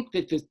 And I think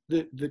that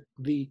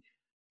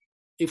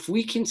if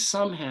we can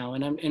somehow,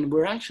 and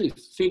we're actually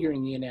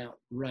figuring it out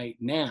right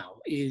now,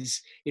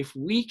 is if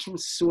we can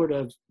sort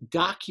of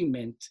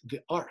document the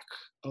arc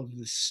of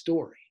the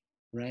story,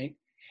 right?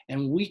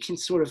 And we can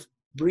sort of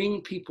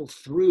bring people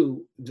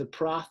through the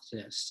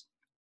process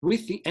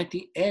with at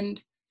the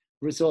end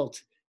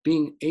result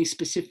being a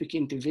specific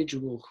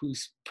individual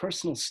whose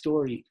personal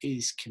story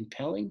is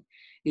compelling,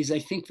 is I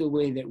think the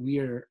way that we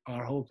are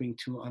hoping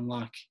to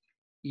unlock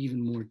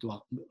even more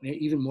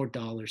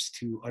dollars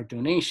to our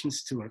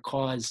donations, to our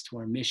cause, to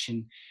our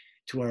mission,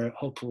 to our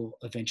hopeful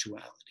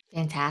eventuality.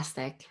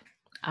 Fantastic.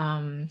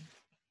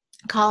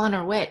 Colin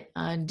or Whit,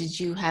 did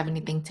you have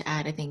anything to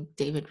add? I think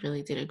David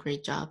really did a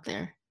great job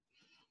there.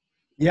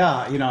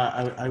 Yeah,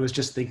 I was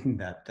just thinking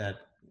that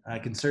I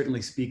can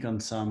certainly speak on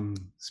some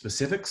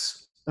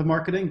specifics of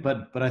marketing,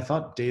 but I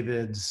thought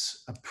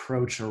David's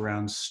approach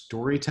around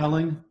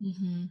storytelling,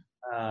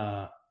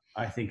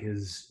 I think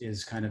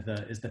is kind of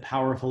the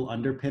powerful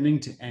underpinning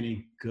to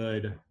any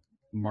good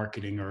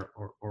marketing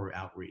or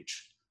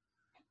outreach.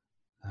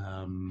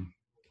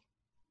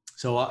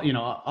 So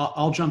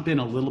I'll jump in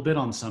a little bit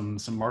on some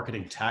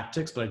marketing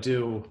tactics, but I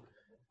do.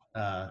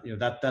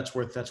 That's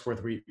worth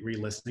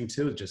re-listening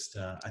to. Just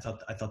I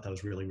thought that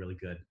was really, really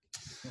good.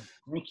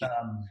 Thank you.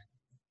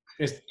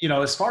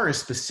 As far as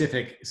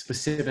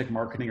specific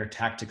marketing or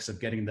tactics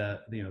of getting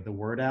the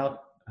word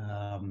out,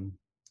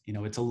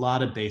 it's a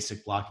lot of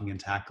basic blocking and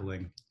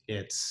tackling.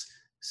 It's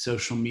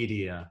social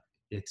media,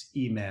 it's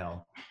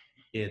email,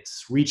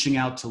 it's reaching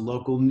out to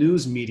local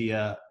news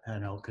media,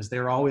 because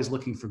they're always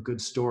looking for good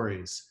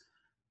stories.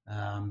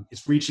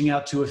 It's reaching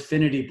out to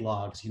affinity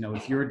blogs.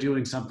 If you're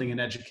doing something in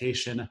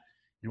education,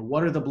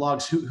 what are the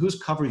blogs?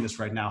 Who's covering this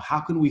right now?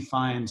 How can we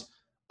find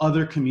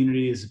other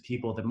communities of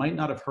people that might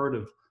not have heard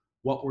of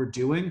what we're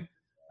doing?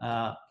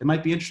 They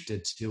might be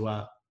interested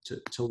to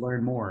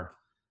learn more.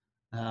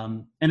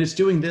 And it's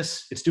doing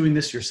this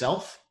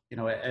yourself,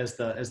 as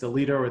the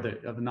leader of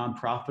the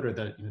nonprofit or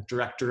the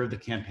director of the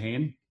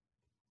campaign.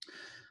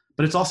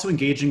 But it's also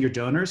engaging your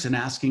donors and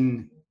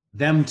asking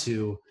them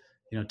to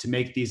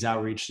make these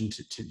outreach and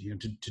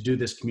to do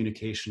this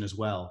communication as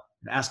well.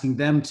 Asking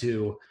them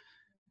to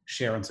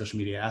share on social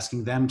media,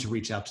 asking them to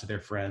reach out to their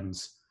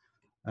friends.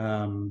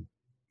 The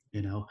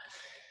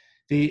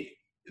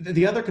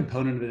other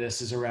component of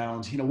this is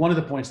around, one of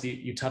the points that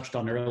you touched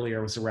on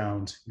earlier was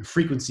around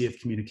frequency of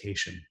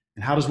communication,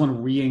 and how does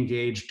one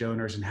re-engage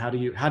donors, and how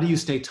do you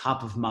stay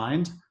top of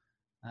mind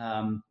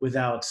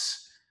without,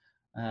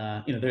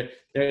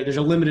 there's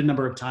a limited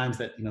number of times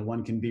that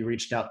one can be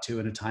reached out to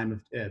in a time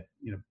of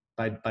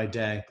by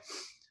day.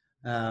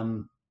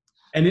 An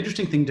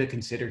interesting thing to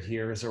consider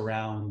here is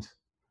around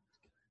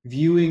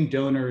viewing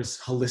donors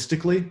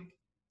holistically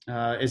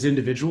as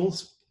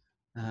individuals.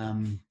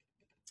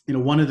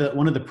 One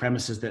of the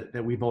premises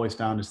that we've always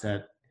found is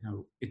that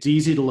it's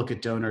easy to look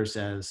at donors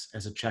as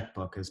a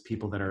checkbook, as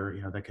people that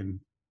are that can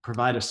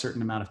provide a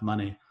certain amount of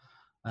money.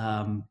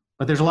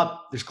 But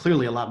there's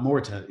clearly a lot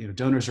more to,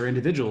 donors are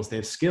individuals. They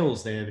have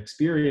skills, they have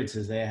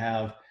experiences, they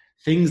have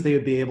things they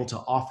would be able to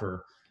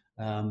offer.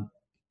 And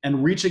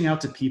reaching out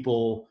to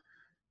people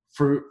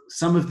for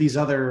some of these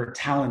other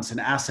talents and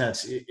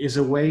assets is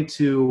a way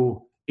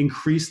to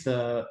increase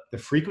the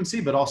frequency,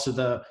 but also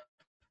the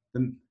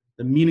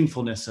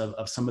meaningfulness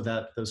of some of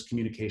those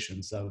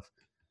communications.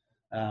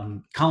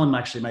 Colin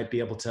actually might be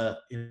able to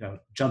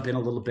jump in a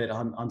little bit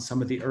on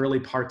some of the early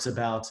parts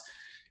about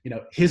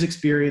his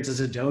experience as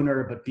a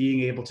donor, but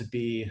being able to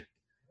be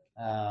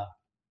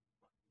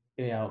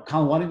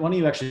Colin, why don't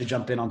you actually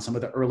jump in on some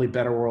of the early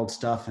Betterworld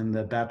stuff and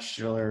the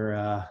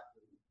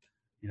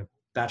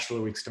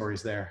Bachelor Week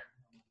stories there?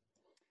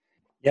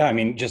 Yeah, I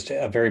mean, just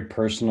a very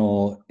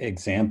personal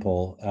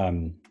example.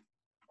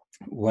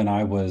 When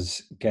I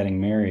was getting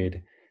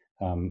married,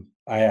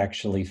 I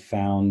actually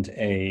found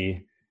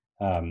a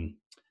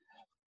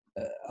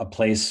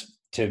place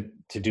to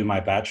do my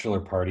bachelor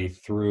party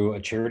through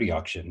a charity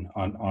auction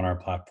on our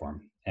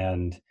platform.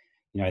 And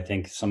I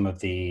think some of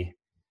the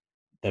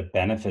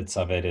benefits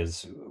of it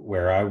is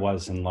where I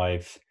was in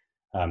life.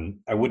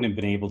 I wouldn't have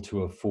been able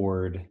to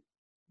afford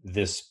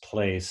this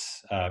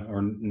place,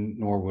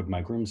 nor would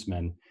my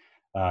groomsmen,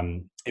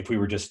 if we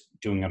were just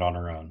doing it on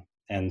our own.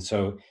 And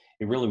so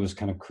it really was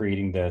kind of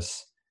creating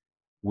this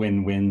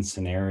win-win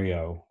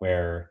scenario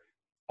where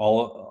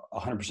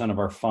 100% of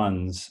our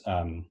funds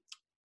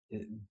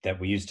that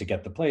we used to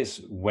get the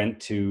place went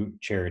to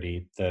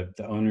charity. The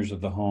owners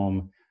of the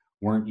home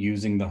weren't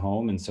using the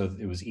home, and so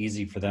it was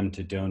easy for them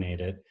to donate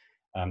it.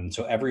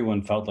 So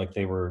everyone felt like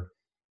they were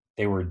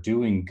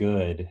doing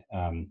good,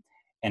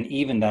 and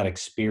even that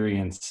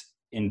experience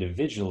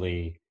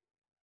individually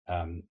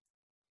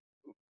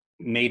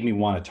made me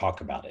want to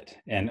talk about it.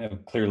 And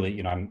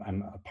clearly,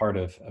 I'm a part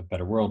of a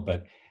Betterworld,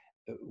 but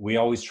we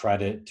always try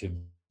to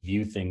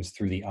view things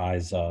through the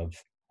eyes of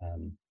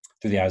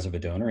a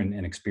donor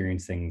and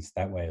experience things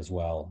that way as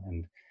well.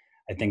 And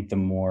I think the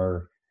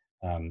more,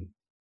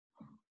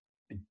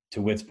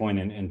 to Whit's point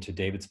and to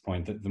David's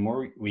point, the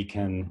more we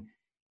can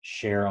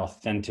share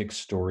authentic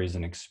stories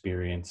and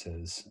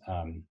experiences,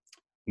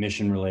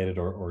 mission related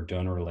or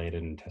donor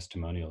related, and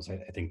testimonials, I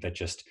think that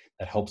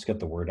helps get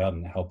the word out,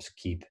 and it helps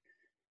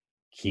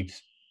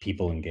keeps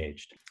people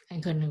engaged. I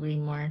couldn't agree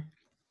more.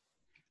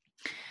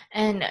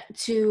 And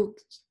to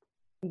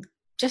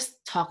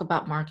just talk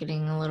about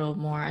marketing a little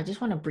more, I just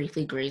want to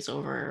briefly graze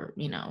over,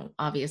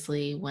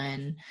 obviously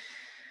when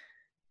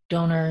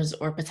donors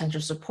or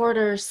potential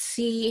supporters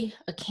see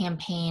a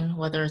campaign,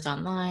 whether it's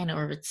online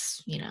or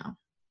it's,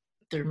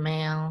 through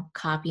mail,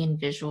 copy and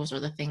visuals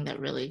are the thing that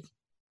really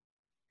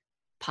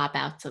pop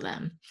out to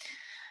them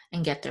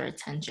and get their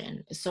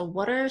attention. So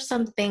what are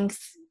some things,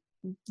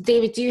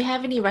 David, do you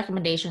have any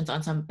recommendations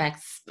on some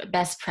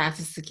best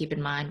practices to keep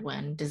in mind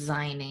when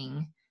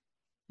designing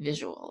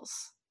visuals?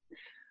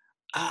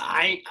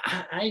 I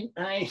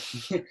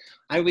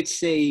would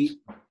say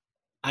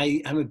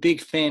I'm a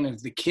big fan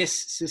of the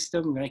KISS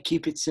system, right?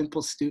 Keep it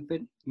simple,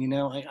 stupid.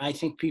 I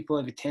think people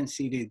have a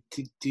tendency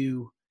to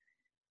do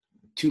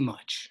too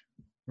much,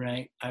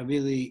 right? I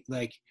really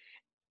like,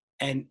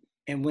 and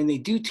when they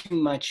do too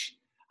much,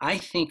 I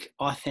think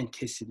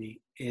authenticity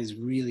is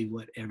really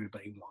what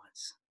everybody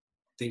wants.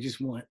 They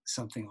just want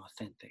something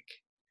authentic,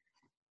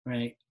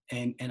 right?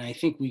 And I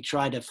think we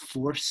try to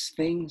force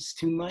things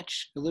too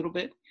much a little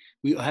bit.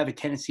 We have a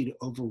tendency to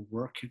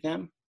overwork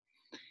them.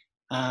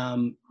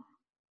 And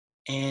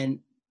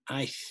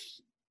I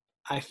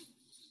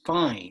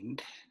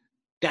find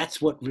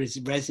that's what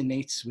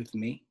resonates with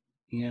me.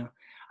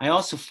 I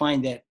also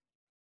find that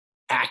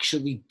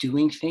actually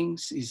doing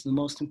things is the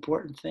most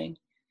important thing.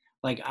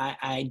 Like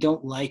I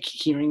don't like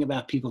hearing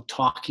about people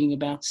talking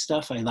about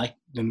stuff. I like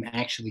them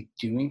actually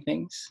doing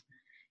things.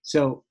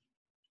 So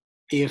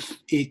if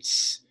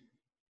it's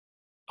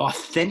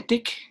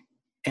authentic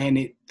and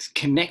it's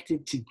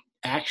connected to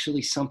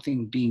actually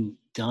something being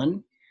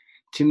done,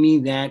 to me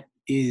that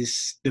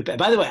is the best.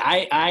 By the way,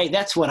 I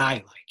that's what I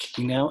like,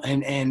 and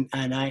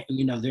I,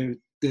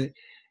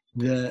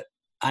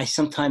 I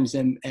sometimes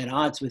am at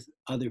odds with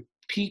other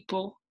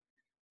people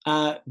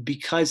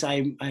because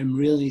I'm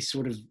really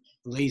sort of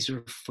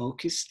laser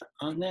focused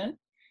on that.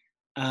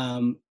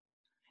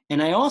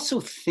 And I also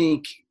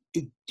think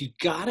you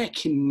gotta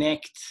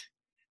connect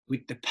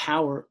with the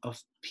power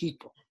of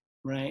people,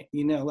 right?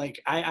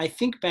 Like I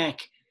think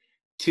back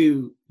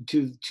to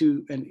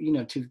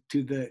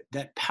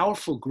that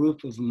powerful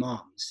group of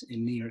moms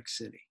in New York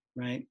City,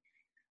 right?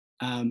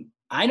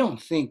 I don't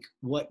think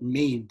what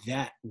made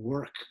that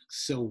work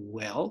so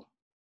well,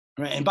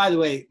 right? And by the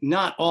way,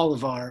 not all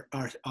of our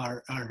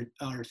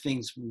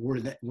things were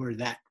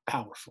that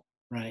powerful,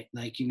 right?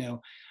 Like,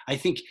 I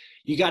think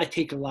you got to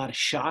take a lot of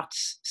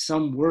shots.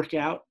 Some work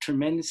out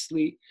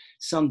tremendously,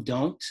 some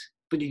don't,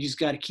 but you just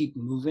got to keep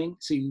moving.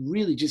 So you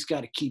really just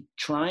got to keep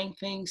trying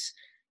things.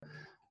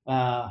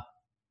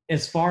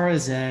 As far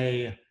as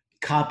a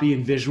copy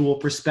and visual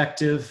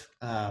perspective,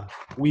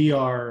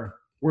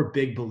 we're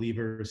big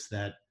believers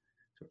that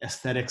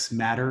aesthetics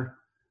matter.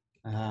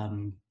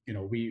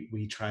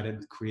 We try to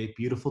create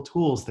beautiful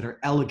tools that are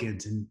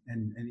elegant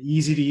and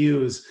easy to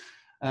use.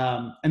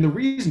 And the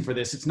reason for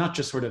this, it's not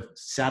just sort of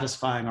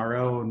satisfying our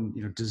own,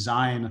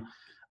 design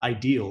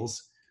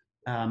ideals.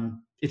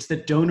 It's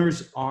that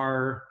donors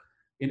are,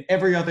 in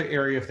every other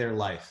area of their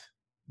life,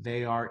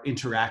 they are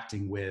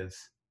interacting with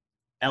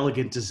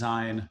elegant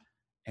design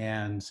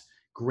and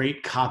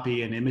great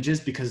copy and images,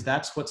 because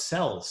that's what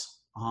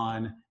sells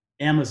on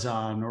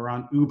Amazon or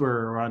on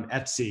Uber or on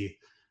Etsy.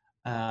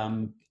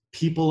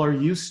 People are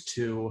used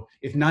to,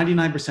 if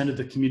 99% of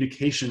the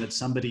communication that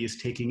somebody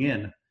is taking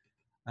in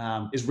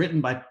is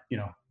written by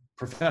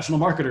professional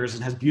marketers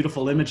and has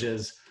beautiful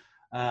images,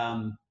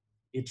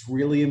 it's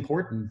really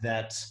important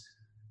that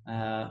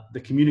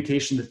the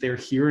communication that they're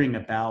hearing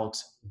about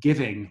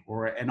giving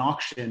or an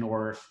auction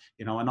or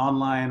an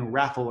online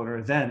raffle or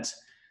event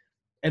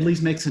at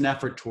least makes an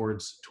effort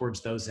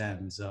towards those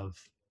ends of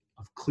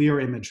clear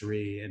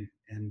imagery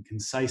and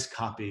concise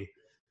copy.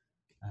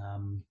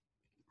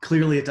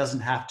 Clearly, it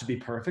doesn't have to be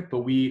perfect, but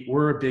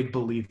we're a big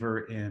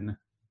believer in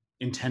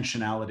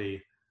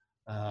intentionality,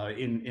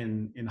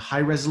 in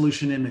high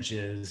resolution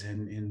images,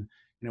 and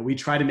we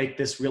try to make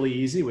this really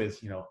easy with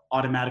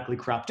automatically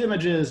cropped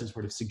images and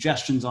sort of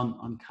suggestions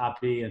on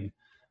copy, and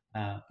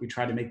we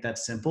try to make that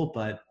simple.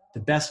 But the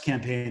best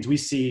campaigns, we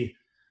see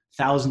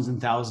thousands and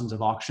thousands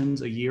of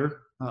auctions a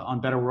year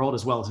on Betterworld,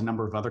 as well as a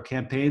number of other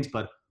campaigns.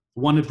 But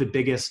one of the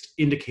biggest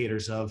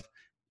indicators of,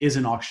 is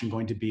an auction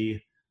going to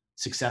be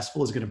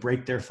successful, is going to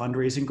break their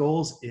fundraising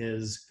goals,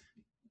 is,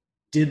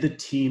 did the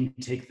team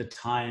take the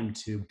time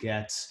to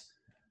get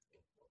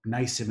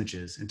nice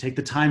images and take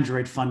the time to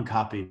write fun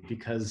copy?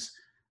 Because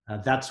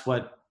that's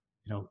what,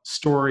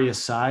 story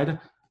aside,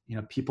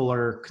 people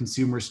are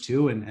consumers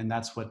too, and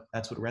that's what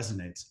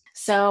resonates.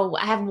 So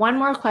I have one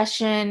more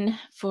question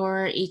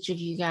for each of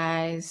you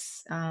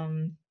guys,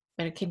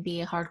 but it can be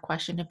a hard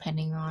question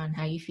depending on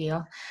how you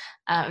feel.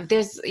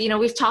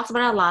 We've talked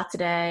about it a lot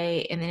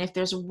today, and then if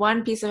there's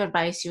one piece of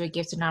advice you would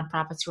give to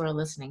nonprofits who are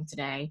listening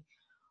today,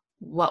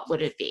 what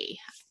would it be?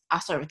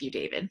 I'll start with you,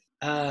 David.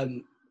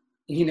 I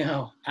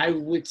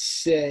would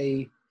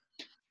say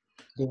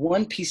the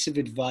one piece of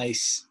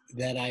advice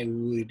that I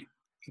would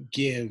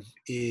give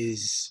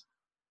is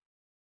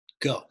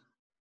go.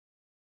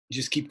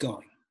 Just keep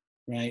going,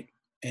 right?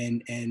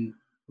 And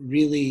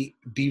really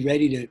be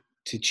ready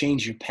to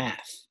change your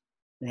path,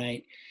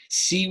 right?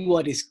 See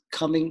what is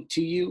coming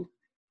to you,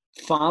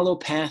 follow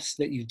paths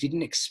that you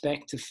didn't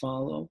expect to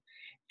follow,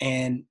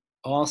 and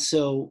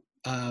also,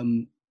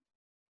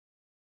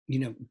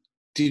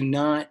 do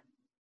not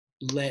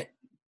let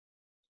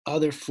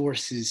other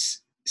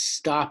forces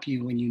stop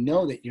you when you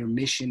know that your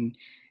mission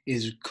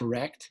is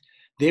correct.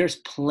 There's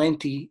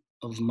plenty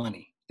of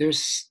money. There's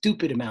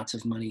stupid amounts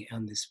of money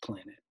on this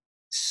planet.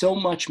 So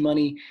much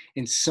money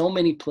in so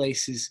many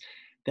places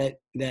that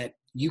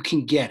you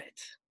can get it.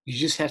 You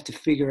just have to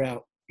figure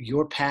out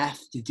your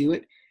path to do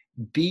it.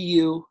 Be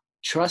you,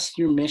 trust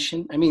your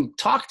mission. I mean,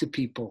 talk to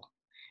people.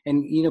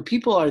 And,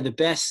 people are the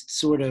best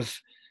sort of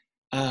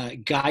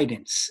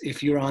guidance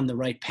if you're on the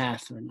right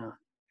path or not.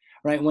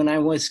 Right? When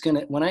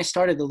I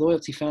started the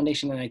Loyalty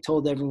Foundation and I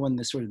told everyone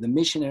the sort of the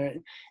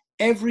mission,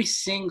 every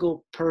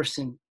single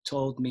person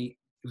told me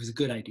it was a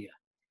good idea.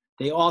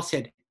 They all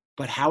said,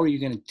 but how are you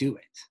going to do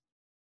it?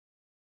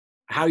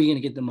 How are you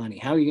going to get the money?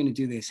 How are you going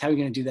to do this? How are you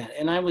going to do that?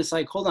 And I was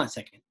like, hold on a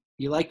second.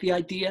 You like the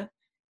idea?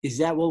 Is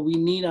that what we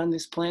need on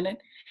this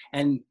planet?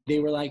 And they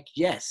were like,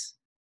 yes.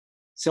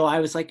 So I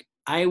was like,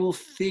 I will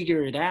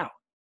figure it out.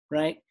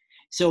 Right?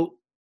 So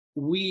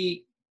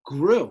we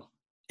grew.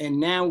 And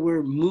now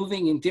we're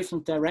moving in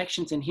different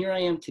directions. And here I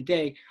am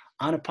today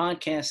on a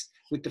podcast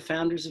with the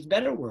founders of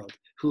Betterworld,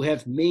 who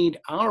have made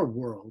our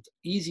world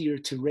easier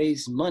to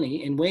raise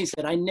money in ways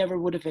that I never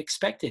would have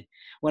expected.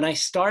 When I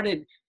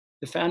started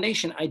the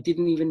foundation, I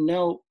didn't even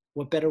know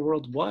what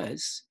Betterworld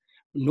was,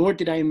 nor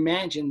did I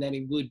imagine that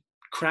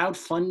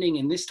crowdfunding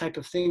and this type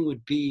of thing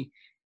would be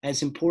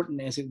as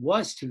important as it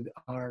was to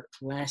our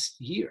last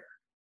year.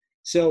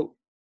 So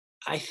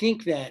I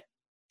think that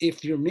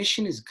if your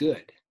mission is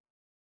good,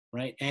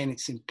 right, and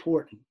it's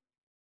important,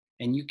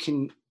 and you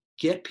can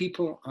get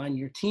people on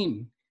your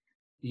team,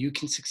 you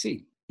can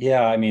succeed.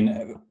 Yeah, I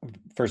mean,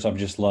 first off,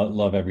 just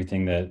love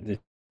everything that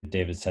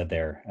David said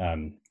there.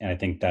 And I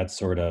think that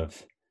sort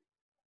of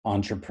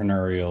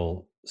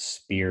entrepreneurial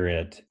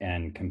spirit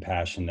and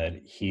compassion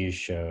that he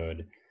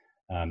showed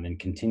and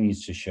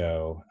continues to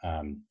show,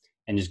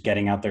 and just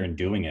getting out there and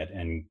doing it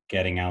and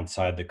getting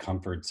outside the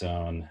comfort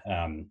zone,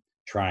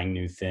 trying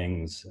new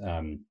things,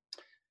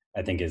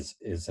 I think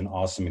is an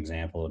awesome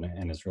example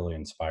and is really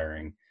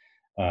inspiring.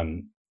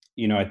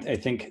 I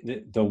think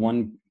the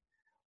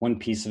one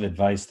piece of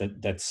advice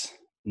that's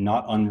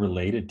not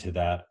unrelated to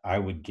that I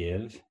would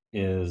give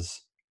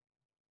is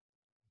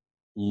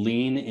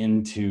lean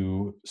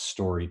into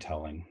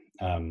storytelling.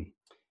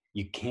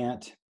 You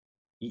can't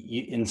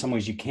in some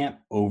ways, you can't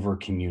over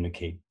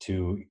communicate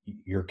to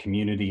your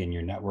community and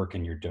your network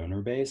and your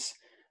donor base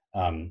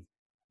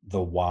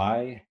the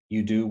why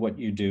you do what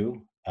you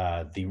do,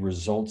 the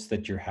results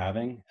that you're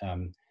having,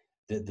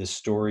 the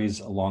stories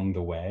along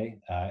the way,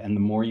 and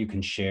the more you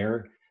can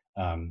share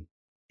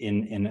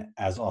in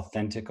as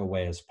authentic a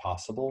way as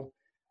possible,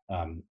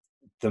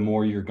 the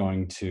more you're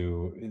going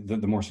to,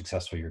 the more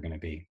successful you're going to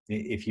be.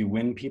 If you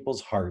win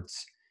people's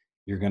hearts,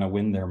 you're going to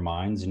win their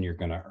minds and you're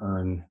going to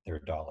earn their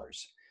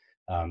dollars.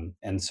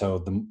 And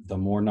so the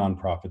more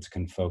nonprofits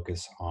can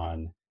focus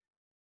on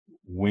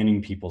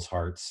winning people's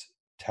hearts,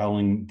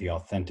 telling the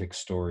authentic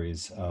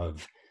stories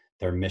of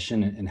their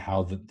mission and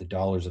how the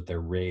dollars that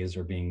they're raised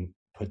are being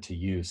put to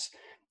use.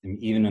 And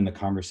even in the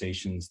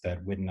conversations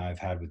that Whit and I have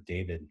had with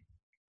David,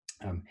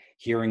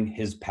 hearing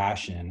his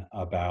passion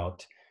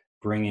about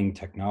bringing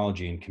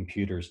technology and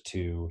computers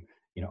to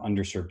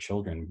underserved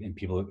children and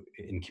people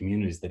in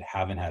communities that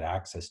haven't had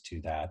access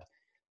to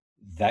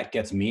that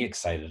gets me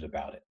excited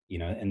about it,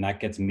 and that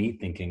gets me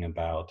thinking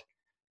about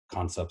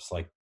concepts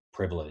like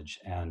privilege,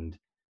 and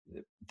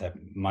that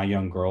my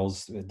young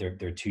girls,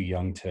 they're too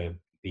young to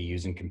be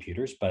using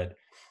computers, but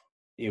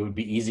it would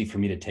be easy for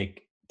me to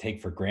take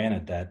for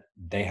granted that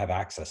they have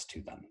access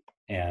to them,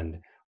 and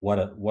what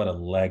a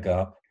leg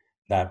up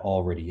that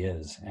already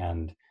is.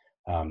 And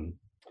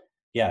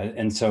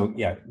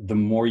the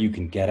more you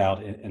can get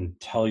out and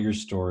tell your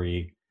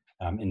story,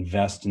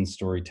 invest in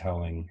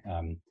storytelling,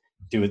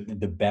 do it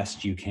the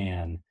best you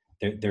can.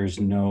 There's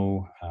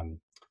no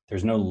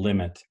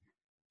limit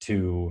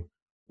to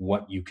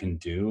what you can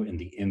do and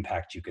the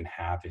impact you can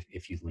have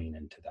if you lean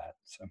into that.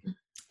 So,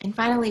 and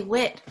finally,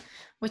 Whit,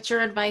 what's your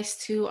advice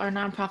to our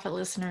nonprofit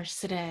listeners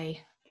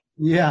today?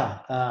 Yeah,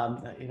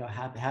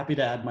 happy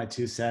to add my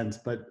 2 cents,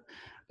 but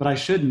I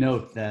should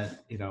note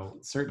that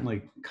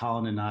certainly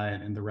Colin and I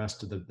and the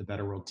rest of the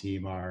Betterworld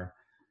team are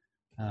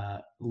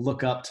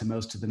look up to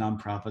most of the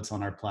nonprofits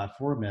on our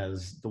platform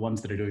as the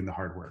ones that are doing the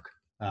hard work,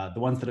 the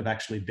ones that have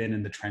actually been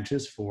in the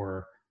trenches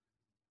for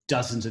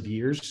dozens of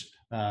years,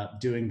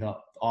 doing the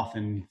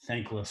often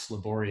thankless,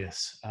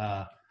 laborious,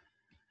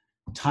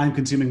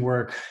 time-consuming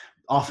work,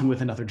 often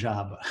with another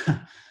job.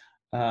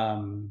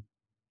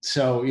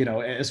 So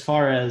as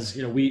far as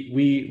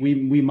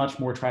we much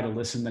more try to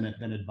listen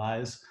than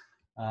advise,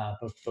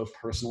 both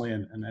personally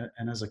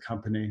and as a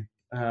company.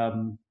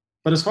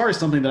 But as far as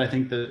something that I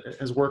think that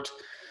has worked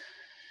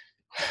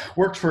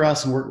for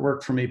us and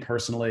worked for me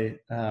personally,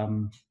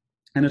 and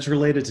it's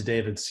related to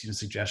David's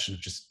suggestion of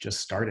just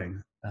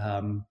starting.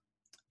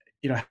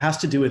 It has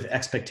to do with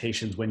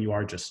expectations when you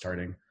are just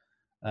starting.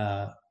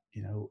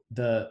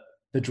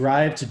 The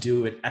drive to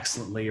do it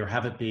excellently or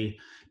have it be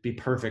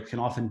perfect can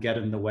often get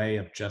in the way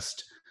of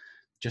just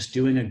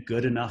doing a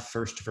good enough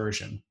first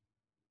version.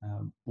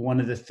 One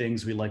of the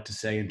things we like to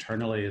say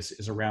internally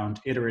is around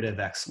iterative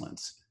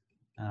excellence,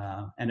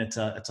 and it's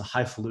a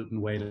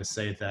highfalutin way to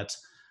say that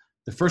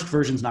the first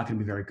version is not going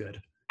to be very good,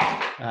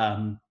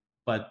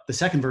 but the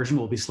second version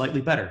will be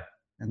slightly better,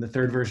 and the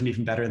third version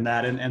even better than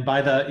that. And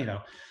by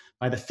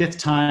the fifth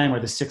time or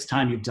the sixth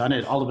time you've done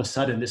it, all of a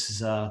sudden this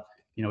is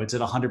it's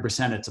at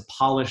 100%. It's a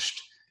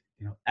polished,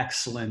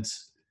 excellent,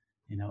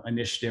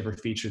 initiative or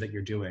feature that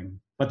you're doing.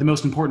 But the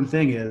most important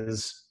thing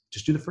is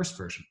just do the first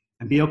version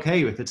and be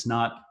okay if it's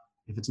not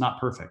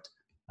perfect.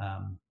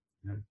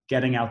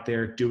 Getting out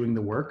there, doing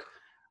the work,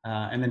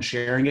 and then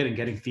sharing it and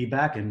getting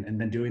feedback, and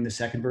then doing the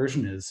second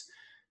version is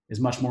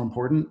much more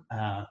important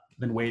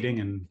than waiting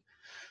and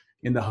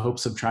in the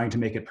hopes of trying to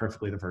make it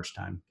perfectly the first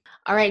time.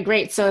 All right,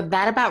 great. So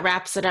that about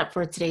wraps it up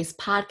for today's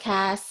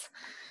podcast.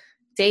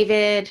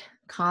 David,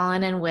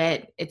 Colin, and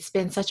Whit, it's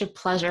been such a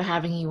pleasure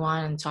having you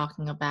on and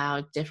talking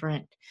about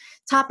different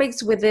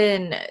topics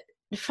within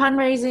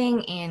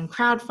fundraising and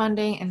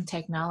crowdfunding and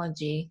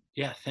technology.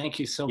 Yeah, thank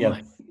you so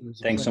much.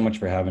 Thanks so much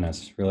for having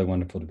us. Really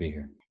wonderful to be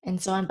here. And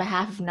so on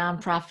behalf of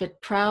NonProfit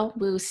Pro,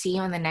 we will see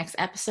you on the next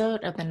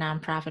episode of the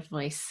NonProfit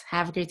Voice.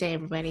 Have a great day,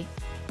 everybody.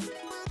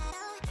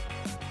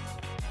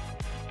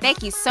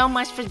 Thank you so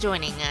much for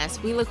joining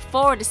us. We look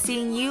forward to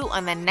seeing you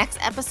on the next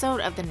episode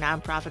of the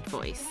NonProfit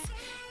Voice.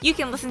 You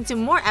can listen to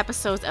more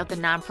episodes of the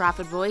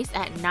NonProfit Voice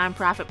at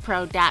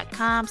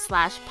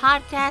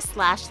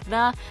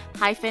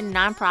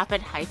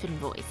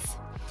nonprofitpro.com/podcast/the-nonprofit-voice.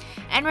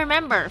 And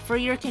remember, for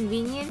your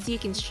convenience, you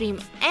can stream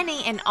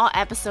any and all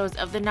episodes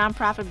of the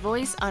NonProfit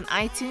Voice on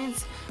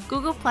iTunes,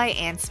 Google Play,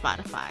 and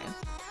Spotify.